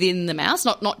this is within the mouse,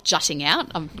 not jutting out.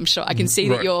 I'm sure I can see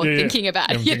that you're thinking about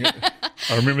it.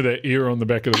 I remember that ear on the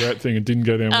back of the rat thing. It didn't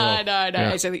go down well. No.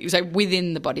 Yeah. So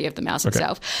within the body of the mouse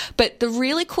itself. But the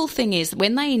really cool thing is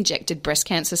when they injected breast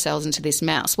cancer cells into this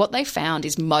mouse, what they found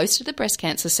is most of the breast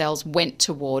cancer cells went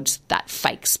towards that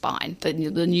fake spine, the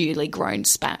newly grown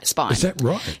spine. Is that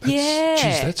right?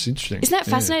 That's interesting. Isn't that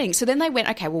fascinating? So then they went,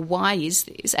 okay, well, why is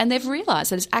this? And they've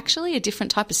realised that it's actually a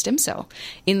different type of stem cell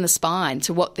in the spine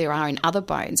to what there are in other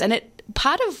bones. And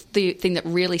part of the thing that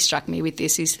really struck me with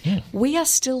this is we are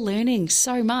still learning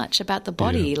so much about the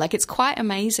body. Yeah. Like, it's quite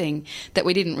amazing that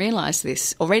we didn't realise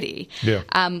this already. Yeah.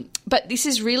 But this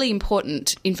is really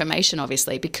important information,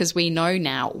 obviously, because we know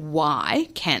now why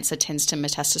cancer tends to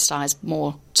metastasise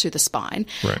more to the spine.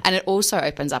 Right. And it also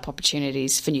opens up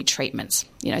opportunities for new treatments.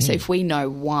 So if we know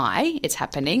why it's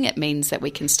happening, it means that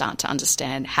we can start to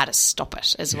understand how to stop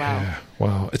it as well.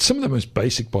 Wow. It's some of the most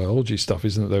basic biology stuff,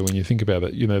 isn't it, though, when you think about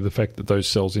it? The fact that those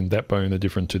cells in that bone are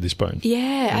different to this bone. Yeah,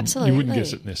 and absolutely. You wouldn't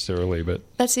guess it necessarily, but...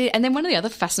 That's it. And then one of the other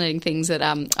fascinating things that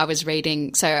I was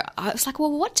reading, so I was like,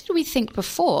 well, what did we think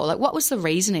before? Like, what was the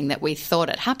reasoning that we thought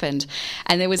it happened?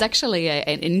 And there was actually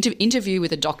an interview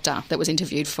with a doctor that was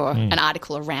interviewed for an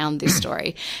article around this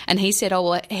story. And he said,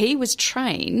 he was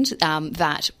trained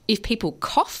that if people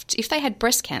coughed, if they had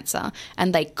breast cancer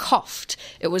and they coughed,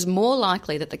 it was more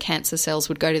likely that the cancer cells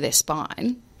would go to their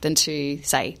spine than to,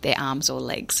 say, their arms or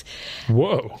legs.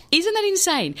 Whoa. Isn't that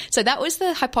insane? So that was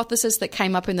the hypothesis that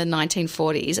came up in the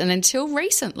 1940s, and until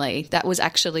recently that was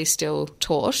actually still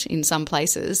taught in some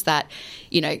places that,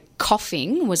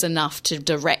 coughing was enough to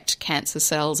direct cancer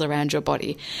cells around your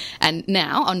body. And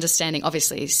now, understanding,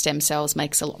 obviously, stem cells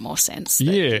makes a lot more sense.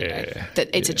 That,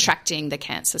 that it's attracting the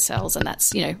cancer cells, and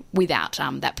that's, without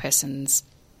that person's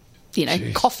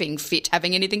coughing fit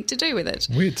having anything to do with it.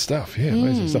 Weird stuff,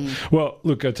 amazing stuff. Well,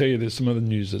 look, I tell you, there's some other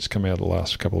news that's come out the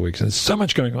last couple of weeks, and there's so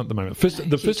much going on at the moment.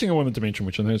 The first thing I wanted to mention,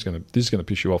 which I know this is going to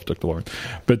piss you off, Dr. Lauren,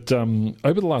 but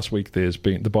over the last week, there's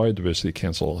been the Biodiversity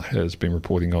Council has been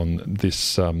reporting on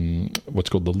this what's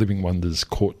called the Living Wonders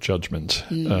Court judgment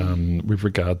with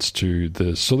regards to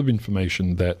the sort of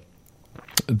information that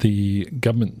the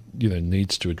government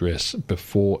needs to address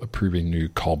before approving new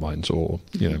coal mines or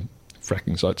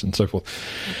fracking sites and so forth.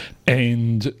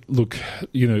 And look,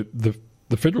 the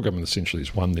federal government essentially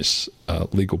has won this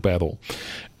legal battle.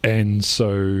 And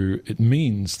so it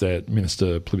means that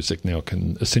Minister Plibersek now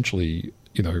can essentially,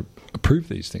 approve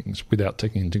these things without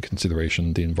taking into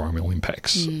consideration the environmental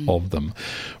impacts of them,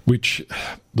 which,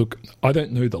 look, I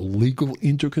don't know the legal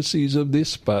intricacies of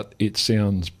this, but it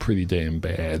sounds pretty damn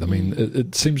bad. I mean,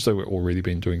 it seems though we've already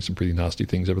been doing some pretty nasty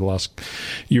things over the last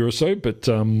year or so, but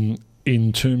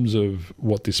in terms of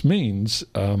what this means,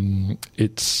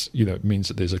 it means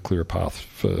that there's a clearer path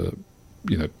for,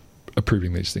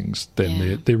 approving these things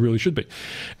than there really should be.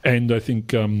 And I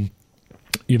think,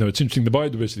 it's interesting. The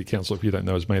Biodiversity Council, if you don't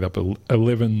know, is made up of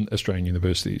 11 Australian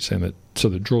universities, and it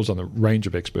sort of draws on a range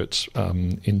of experts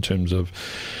in terms of,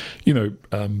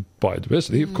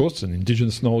 biodiversity, of course, and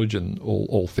Indigenous knowledge and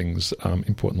all things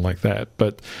important like that.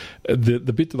 But the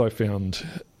bit that I found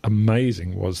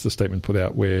amazing was the statement put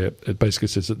out where it basically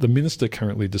says that the minister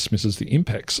currently dismisses the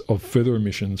impacts of further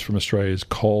emissions from Australia's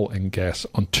coal and gas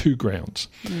on 2 grounds.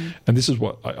 And this is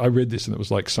what I read this, and it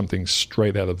was like something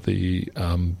straight out of the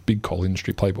big coal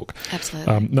industry playbook.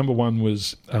 Absolutely. Number one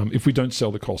was if we don't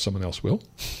sell the coal, someone else will.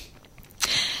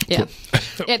 Yeah.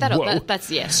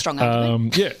 That's strong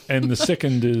argument. And the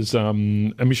second is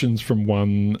emissions from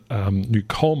one new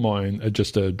coal mine are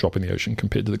just a drop in the ocean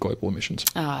compared to the global emissions.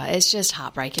 Oh, it's just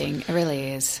heartbreaking. It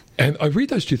really is. And I read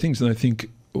those 2 things and I think,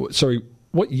 sorry,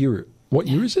 what year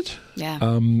is it?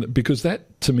 Yeah. Because that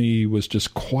to me was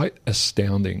just quite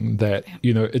astounding that,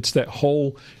 it's that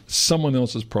whole someone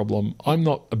else's problem. I'm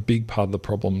not a big part of the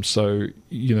problem, so,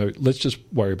 let's just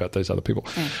worry about those other people.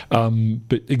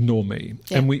 But ignore me.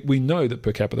 Yeah. And we know that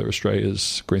per capita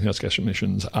Australia's greenhouse gas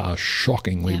emissions are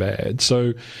shockingly bad.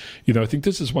 So, I think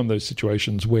this is one of those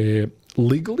situations where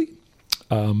legally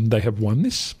they have won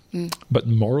this, but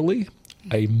morally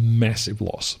a massive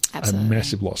loss. Absolutely. A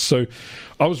massive loss. So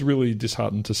I was really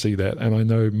disheartened to see that, and I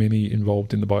know many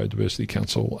involved in the Biodiversity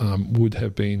Council would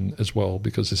have been as well,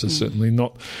 because this is certainly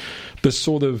not the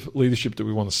sort of leadership that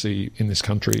we want to see in this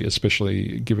country,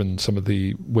 especially given some of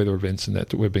the weather events and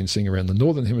that we've been seeing around the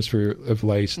Northern Hemisphere of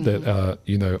late that are,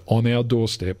 on our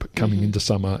doorstep coming into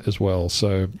summer as well.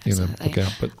 So, look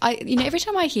out. But every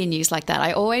time I hear news like that,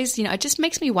 I always, it just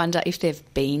makes me wonder if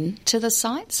they've been to the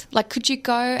sites. Like, could you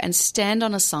go and stand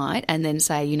on a site and then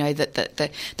say,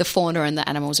 that the fauna and the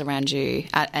animals around you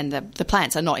and the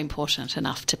plants are not important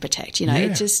enough to protect?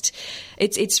 It just,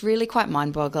 it's really quite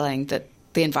mind-boggling that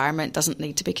the environment doesn't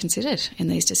need to be considered in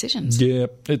these decisions. Yeah,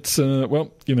 it's,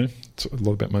 it's a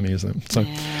lot about money, isn't it? So,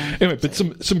 anyway, but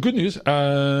some good news,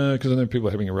 because I know people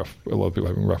are having a lot of people are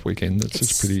having a rough weekend.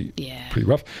 It's pretty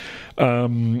rough.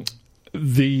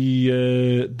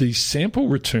 The sample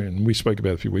return we spoke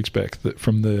about a few weeks back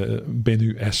from the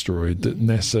Bennu asteroid that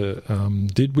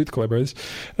NASA did with collaborators,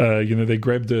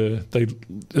 they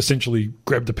essentially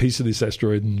grabbed a piece of this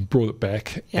asteroid and brought it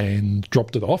back and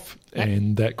dropped it off. Yep.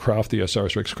 And that craft, the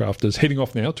OSIRIS-REx craft, is heading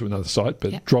off now to another site,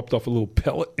 but dropped off a little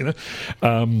pellet,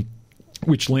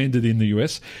 which landed in the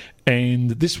US. And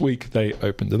this week they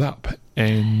opened it up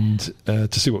and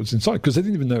to see what was inside, because they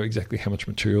didn't even know exactly how much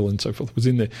material and so forth was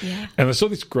in there. Yeah. And I saw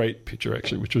this great picture,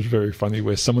 actually, which was very funny,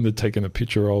 where someone had taken a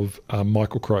picture of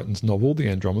Michael Crichton's novel, The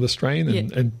Andromeda Strain,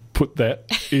 and put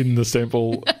that in the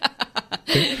sample.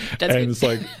 And it's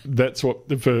like, that's what,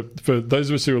 for those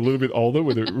of us who are a little bit older,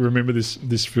 remember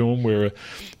this film where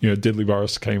a deadly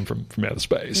virus came from outer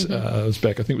space. It was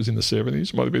back, I think it was in the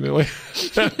 70s, might have been early.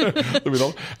 A little bit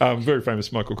older. Very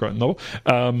famous Michael Crichton novel.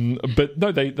 But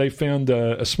no, they found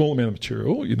a small amount of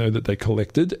material, that they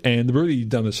collected, and they've already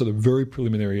done a sort of very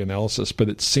preliminary analysis, but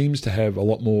it seems to have a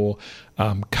lot more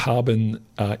carbon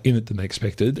in it than they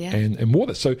expected, and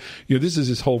water. So, this is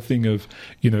this whole thing of,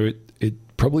 it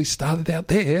probably started out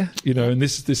there, and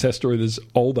this asteroid is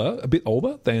a bit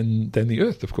older than the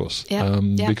Earth, of course,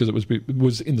 because it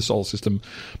was in the solar system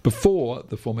before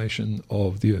the formation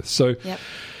of the Earth. So,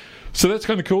 so that's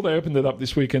kind of cool. They opened it up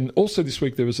this week, and also this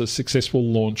week there was a successful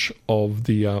launch of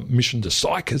the mission to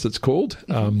Psyche, as it's called.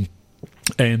 And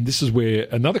this is where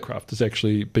another craft is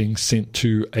actually being sent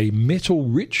to a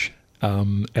metal-rich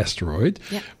asteroid,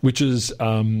 which is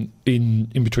in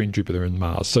between Jupiter and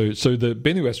Mars. So the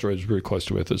Bennu asteroid is very close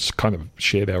to Earth. It's kind of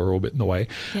shared our orbit in a way,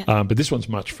 but this one's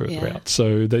much further out.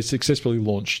 So they successfully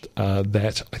launched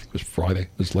that. I think it was Friday.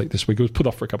 It was late this week. It was put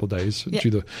off for a couple of days due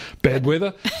to bad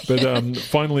weather, but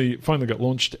finally got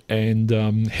launched and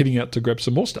heading out to grab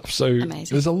some more stuff. So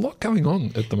there's a lot going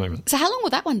on at the moment. So how long will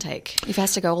that one take if it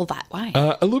has to go all that way?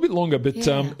 A little bit longer, but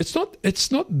it's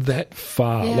not that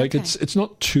far. It's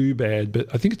not too bad.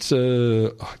 But I think it's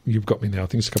you've got me now. I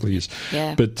think it's a couple of years.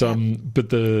 But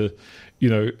the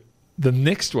the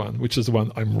next one, which is the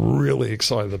one I'm really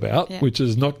excited about, which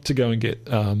is not to go and get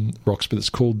rocks, but it's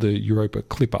called the Europa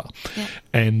Clipper,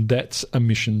 and that's a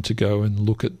mission to go and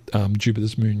look at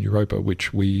Jupiter's moon Europa,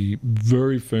 which we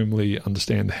very firmly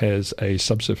understand has a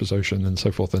subsurface ocean and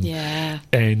so forth.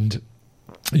 And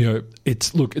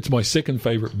it's my second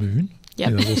favourite moon.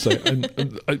 Yep. We'll say,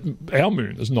 and our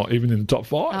moon is not even in the top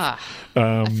 5.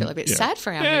 I feel a bit sad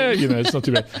for our moon. It's not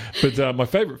too bad. But my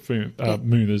favourite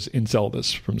moon is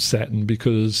Enceladus from Saturn,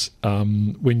 because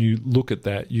when you look at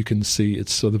that, you can see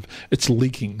it's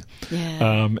leaking.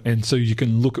 Yeah. And so you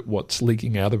can look at what's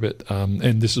leaking out of it.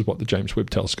 And this is what the James Webb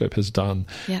Telescope has done.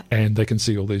 Yep. And they can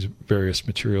see all these various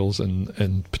materials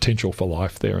and potential for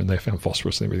life there. And they found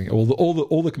phosphorus and everything.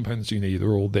 All the components you need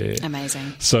are all there.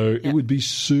 Amazing. So it would be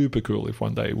super cool if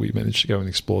one day we managed to go and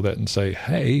explore that and say,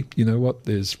 hey, you know what,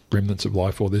 there's remnants of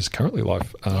life, or there's currently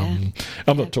life. I'm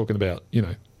not talking about,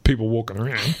 people walking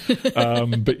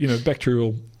around, but,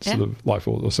 bacterial sort of life,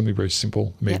 or something very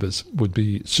simple, amoebas, would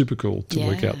be super cool to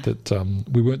work out that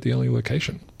we weren't the only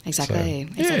location. Exactly.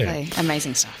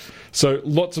 Amazing stuff. So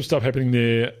lots of stuff happening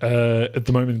there at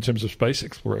the moment in terms of space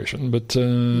exploration, but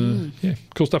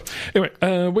cool stuff. Anyway,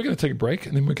 we're going to take a break,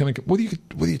 and then we're going to. What do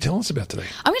you tell us about today?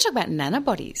 I'm going to talk about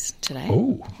nanobodies today.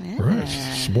 Oh, right,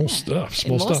 small stuff.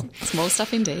 Small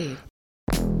stuff indeed.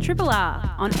 Triple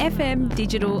R on FM,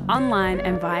 digital, online,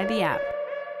 and via the app.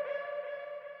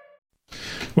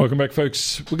 Welcome back,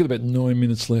 folks. We've got about 9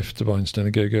 minutes left of Einstein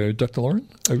a Go-Go. Dr. Lauren,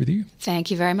 over to you.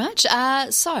 Thank you very much.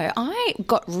 So I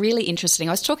got really interesting.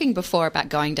 I was talking before about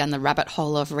going down the rabbit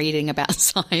hole of reading about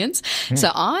science. So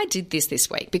I did this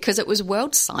week because it was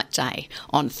World Sight Day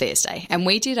on Thursday, and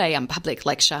we did a public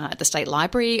lecture at the State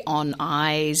Library on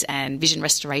eyes and vision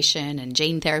restoration and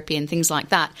gene therapy and things like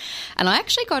that. And I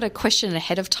actually got a question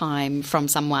ahead of time from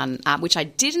someone, which I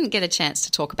didn't get a chance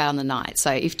to talk about on the night.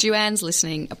 So if Joanne's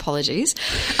listening, apologies.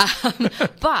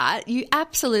 But you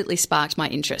absolutely sparked my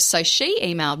interest. So she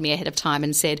emailed me ahead of time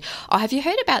and said, have you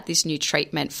heard about this new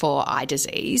treatment for eye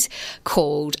disease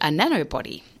called a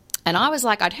nanobody? And I was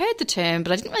like, I'd heard the term,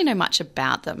 but I didn't really know much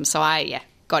about them. So I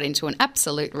got into an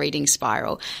absolute reading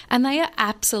spiral, and they are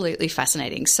absolutely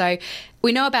fascinating. So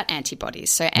we know about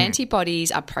antibodies. So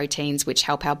antibodies are proteins which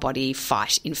help our body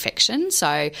fight infection.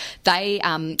 So they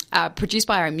are produced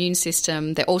by our immune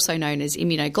system. They're also known as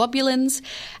immunoglobulins,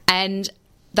 and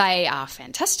they are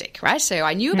fantastic, right? So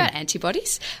I knew about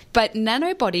antibodies, but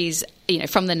nanobodies,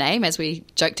 from the name, as we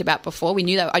joked about before, I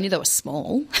knew they were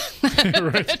small.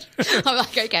 Right. I'm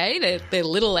like, okay, they're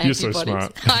little antibodies. You're so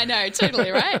smart. I know,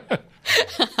 totally, right?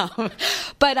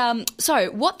 But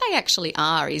so what they actually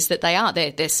are is that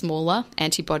they're smaller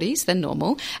antibodies than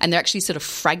normal, and they're actually sort of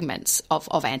fragments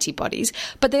of antibodies,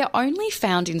 but they're only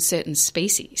found in certain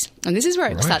species. And this is where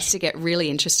it starts to get really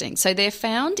interesting. So they're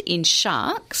found in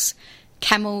sharks,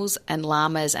 camels and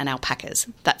llamas and alpacas.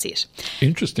 That's it.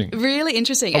 Interesting. Really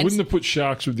interesting. I wouldn't have put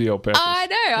sharks with the alpacas. I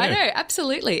know,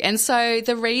 absolutely. And so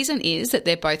the reason is that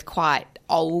they're both quite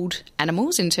old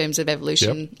animals in terms of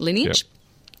evolution lineage. Yep.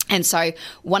 And so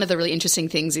one of the really interesting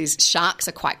things is sharks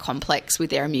are quite complex with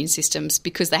their immune systems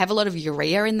because they have a lot of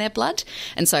urea in their blood.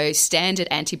 And so standard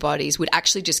antibodies would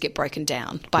actually just get broken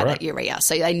down by that urea.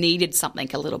 So they needed something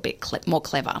a little bit more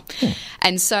clever.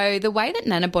 And so the way that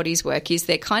nanobodies work is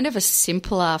they're kind of a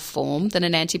simpler form than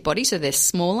an antibody. So they're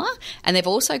smaller, and they've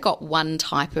also got one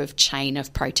type of chain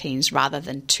of proteins rather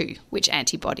than two, which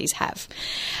antibodies have.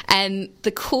 And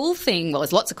the cool thing, well,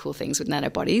 there's lots of cool things with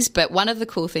nanobodies, but one of the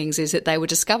cool things is that they were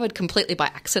discovered completely by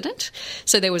accident.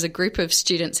 So there was a group of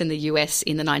students in the US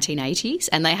in the 1980s,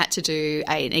 and they had to do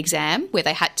an exam where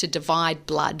they had to divide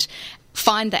blood,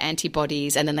 find the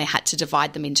antibodies, and then they had to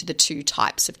divide them into the two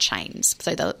types of chains,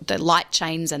 so the light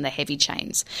chains and the heavy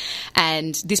chains.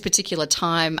 And this particular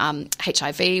time,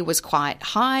 HIV was quite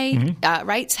high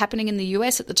rates happening in the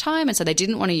US at the time, and so they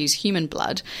didn't want to use human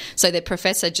blood. So their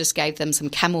professor just gave them some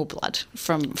camel blood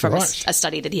from a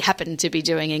study that he happened to be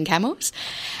doing in camels,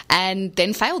 and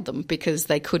then failed them because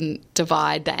they couldn't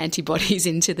divide the antibodies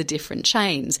into the different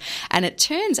chains. And it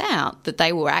turns out that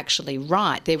they were actually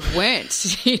right. There weren't,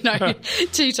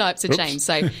 two types of chains.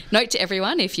 So note to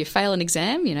everyone, if you fail an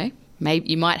exam, maybe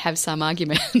you might have some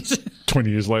argument.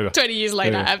 20 years later. 20 years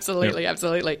later, absolutely.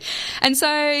 And so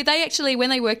they actually,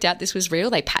 when they worked out this was real,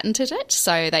 they patented it.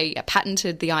 So they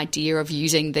patented the idea of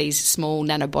using these small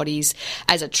nanobodies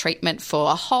as a treatment for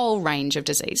a whole range of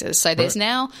diseases. So there's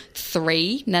now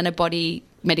 3 nanobody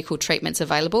medical treatments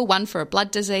available, one for a blood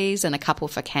disease and a couple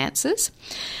for cancers.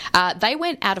 They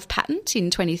went out of patent in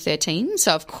 2013.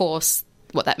 So, of course,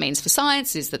 what that means for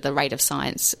science is that the rate of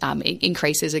science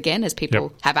increases again as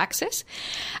people have access.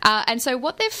 And so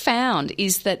what they've found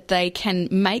is that they can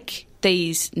make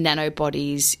these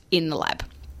nanobodies in the lab.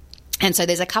 And so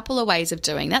there's a couple of ways of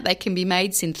doing that. They can be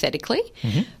made synthetically,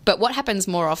 but what happens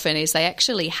more often is they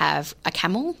actually have a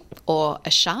camel or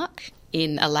a shark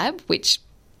in a lab, which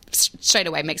straight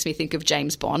away makes me think of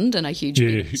James Bond and a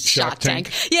huge Shark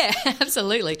Tank. Yeah,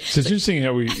 absolutely. So it's interesting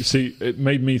how we see, it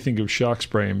made me think of shark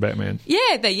spray in Batman.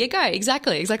 Yeah, there you go.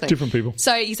 Exactly. Different people.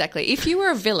 So exactly. If you were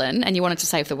a villain and you wanted to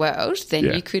save the world, then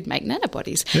you could make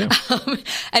nanobodies. Yeah.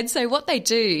 And so what they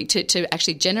do to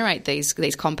actually generate these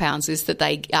compounds is that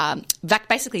they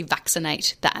basically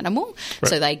vaccinate the animal. Right.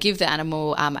 So they give the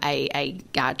animal a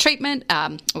treatment,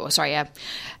 a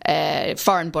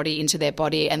foreign body into their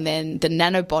body, and then the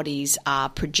nanobodies are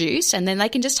produced, and then they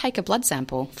can just take a blood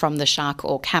sample from the shark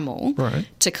or camel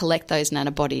to collect those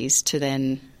nanobodies to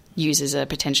then use as a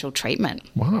potential treatment.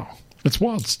 Wow. It's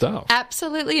wild stuff.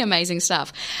 Absolutely amazing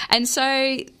stuff. And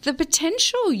so the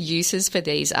potential uses for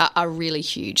these are really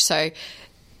huge. So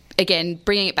again,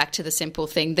 bringing it back to the simple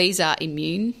thing, these are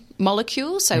immune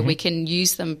molecules, so we can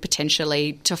use them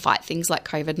potentially to fight things like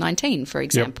COVID-19, for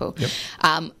example.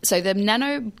 Yep. So the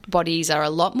nanobodies are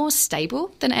a lot more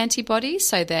stable than antibodies,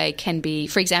 so they can be,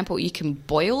 for example, you can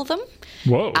boil them.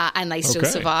 Whoa. And they still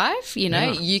survive.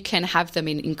 You can have them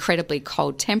in incredibly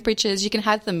cold temperatures. You can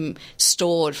have them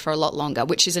stored for a lot longer,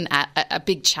 which is a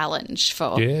big challenge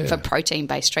for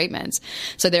protein-based treatments.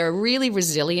 So they're a really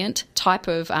resilient type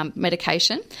of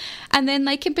medication. And then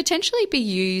they can potentially be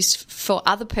used for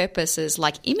other purposes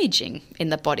like imaging in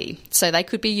the body. So they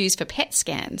could be used for PET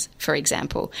scans, for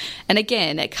example. And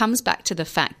again, it comes back to the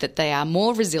fact that they are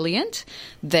more resilient.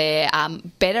 They're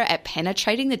better at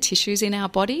penetrating the tissues in our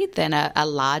body than a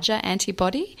larger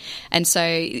antibody. And so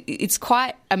it's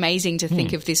quite amazing to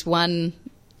think of this one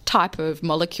type of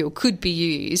molecule could be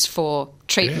used for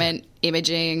treatment,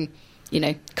 imaging,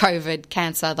 COVID,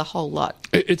 cancer, the whole lot.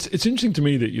 It's interesting to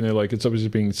me that, it's obviously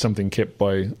being something kept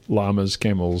by llamas,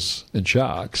 camels and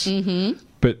sharks,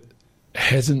 but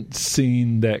hasn't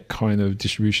seen that kind of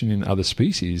distribution in other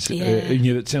species. And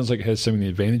yet it sounds like it has so many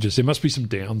advantages. There must be some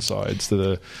downsides that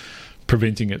are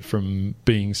preventing it from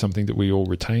being something that we all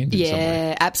retained in some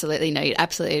way. Absolutely. No, you'd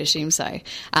absolutely assume so.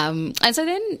 And so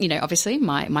then, obviously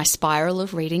my spiral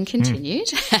of reading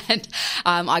continued and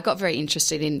I got very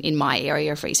interested in my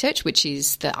area of research, which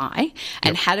is the eye,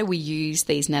 and how do we use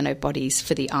these nanobodies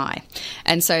for the eye?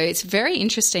 And so it's a very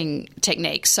interesting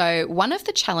technique. So one of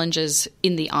the challenges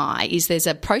in the eye is there's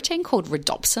a protein called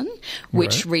rhodopsin,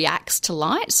 which reacts to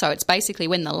light. So it's basically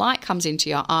when the light comes into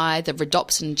your eye, the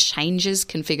rhodopsin changes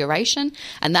configuration,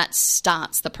 and that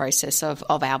starts the process of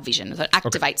our vision. So it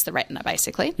activates the retina,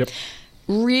 basically. Yep.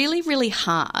 Really, really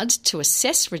hard to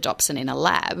assess rhodopsin in a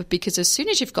lab because as soon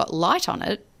as you've got light on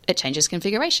it, it changes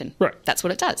configuration. Right. That's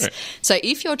what it does. Right. So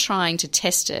if you're trying to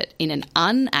test it in an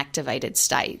unactivated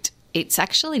state, it's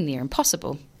actually near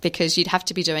impossible because you'd have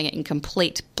to be doing it in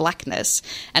complete blackness.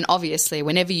 And obviously,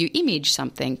 whenever you image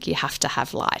something, you have to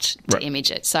have light to image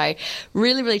it. So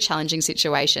really, really challenging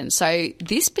situation. So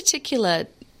this particular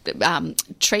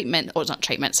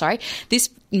this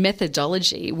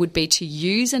methodology would be to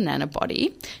use a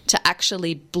nanobody to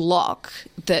actually block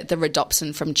the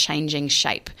rhodopsin from changing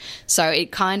shape. So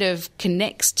it kind of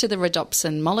connects to the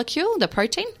rhodopsin molecule, the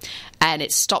protein, and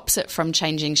it stops it from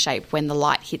changing shape when the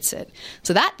light hits it.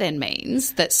 So that then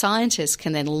means that scientists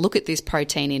can then look at this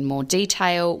protein in more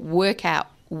detail, work out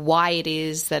why it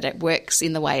is that it works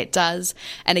in the way it does,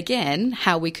 and again,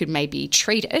 how we could maybe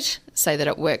treat it so that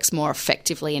it works more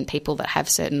effectively in people that have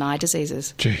certain eye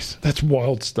diseases. Jeez, that's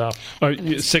wild stuff.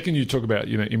 Second, you talk about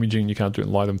imaging, you can't do it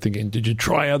in light. I'm thinking, did you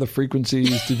try other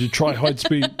frequencies? Did you try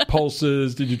high-speed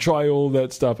pulses? Did you try all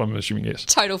that stuff? I'm assuming yes.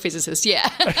 Total physicist, yeah.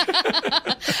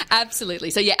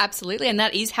 Absolutely. So, yeah, absolutely. And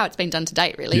that is how it's been done to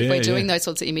date, really. If we're doing those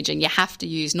sorts of imaging, you have to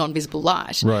use non-visible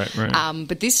light. Right.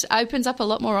 But this opens up a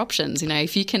lot more options.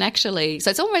 If you can actually... So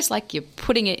it's almost like you're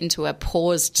putting it into a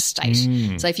paused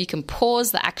state. So if you can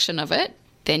pause the action of it,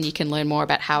 then you can learn more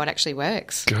about how it actually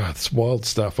works. God, it's wild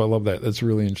stuff. I love that. That's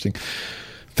really interesting.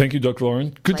 Thank you, Dr.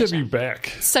 Lauren. Good Pleasure. to have you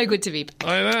back. So good to be back.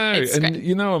 I know. It's and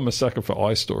great. I'm a sucker for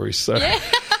eye stories. So. Yeah.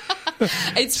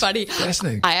 It's funny.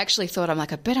 Fascinating. I actually thought, I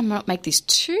better not make this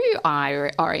too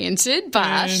eye-oriented,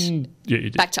 but you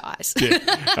did. Back to eyes.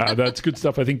 Yeah, that's good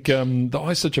stuff. I think the eye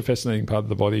is such a fascinating part of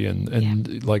the body,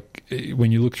 and like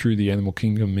when you look through the animal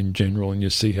kingdom in general and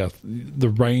you see how the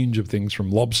range of things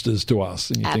from lobsters to us,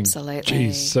 and you Absolutely. think,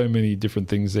 geez, so many different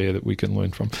things there that we can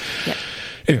learn from. Yep.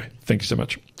 Anyway, thank you so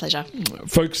much. Pleasure.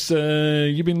 Folks,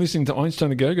 you've been listening to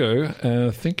Einstein A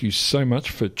Go-Go. Thank you so much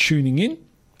for tuning in.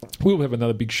 We'll have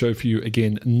another big show for you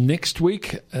again next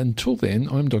week. Until then,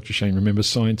 I'm Dr. Shane. Remember,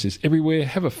 science is everywhere.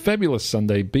 Have a fabulous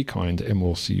Sunday. Be kind, and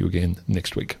we'll see you again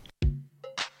next week.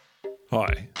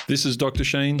 Hi, this is Dr.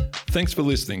 Shane. Thanks for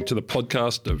listening to the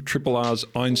podcast of Triple R's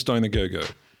Einstein A Go-Go,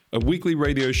 a weekly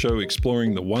radio show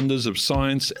exploring the wonders of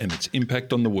science and its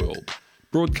impact on the world.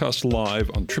 broadcast live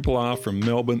on Triple R from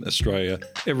Melbourne, Australia,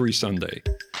 every Sunday.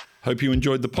 Hope you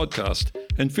enjoyed the podcast,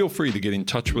 and feel free to get in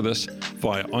touch with us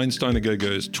via Einstein A Go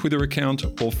Go's Twitter account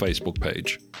or Facebook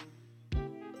page.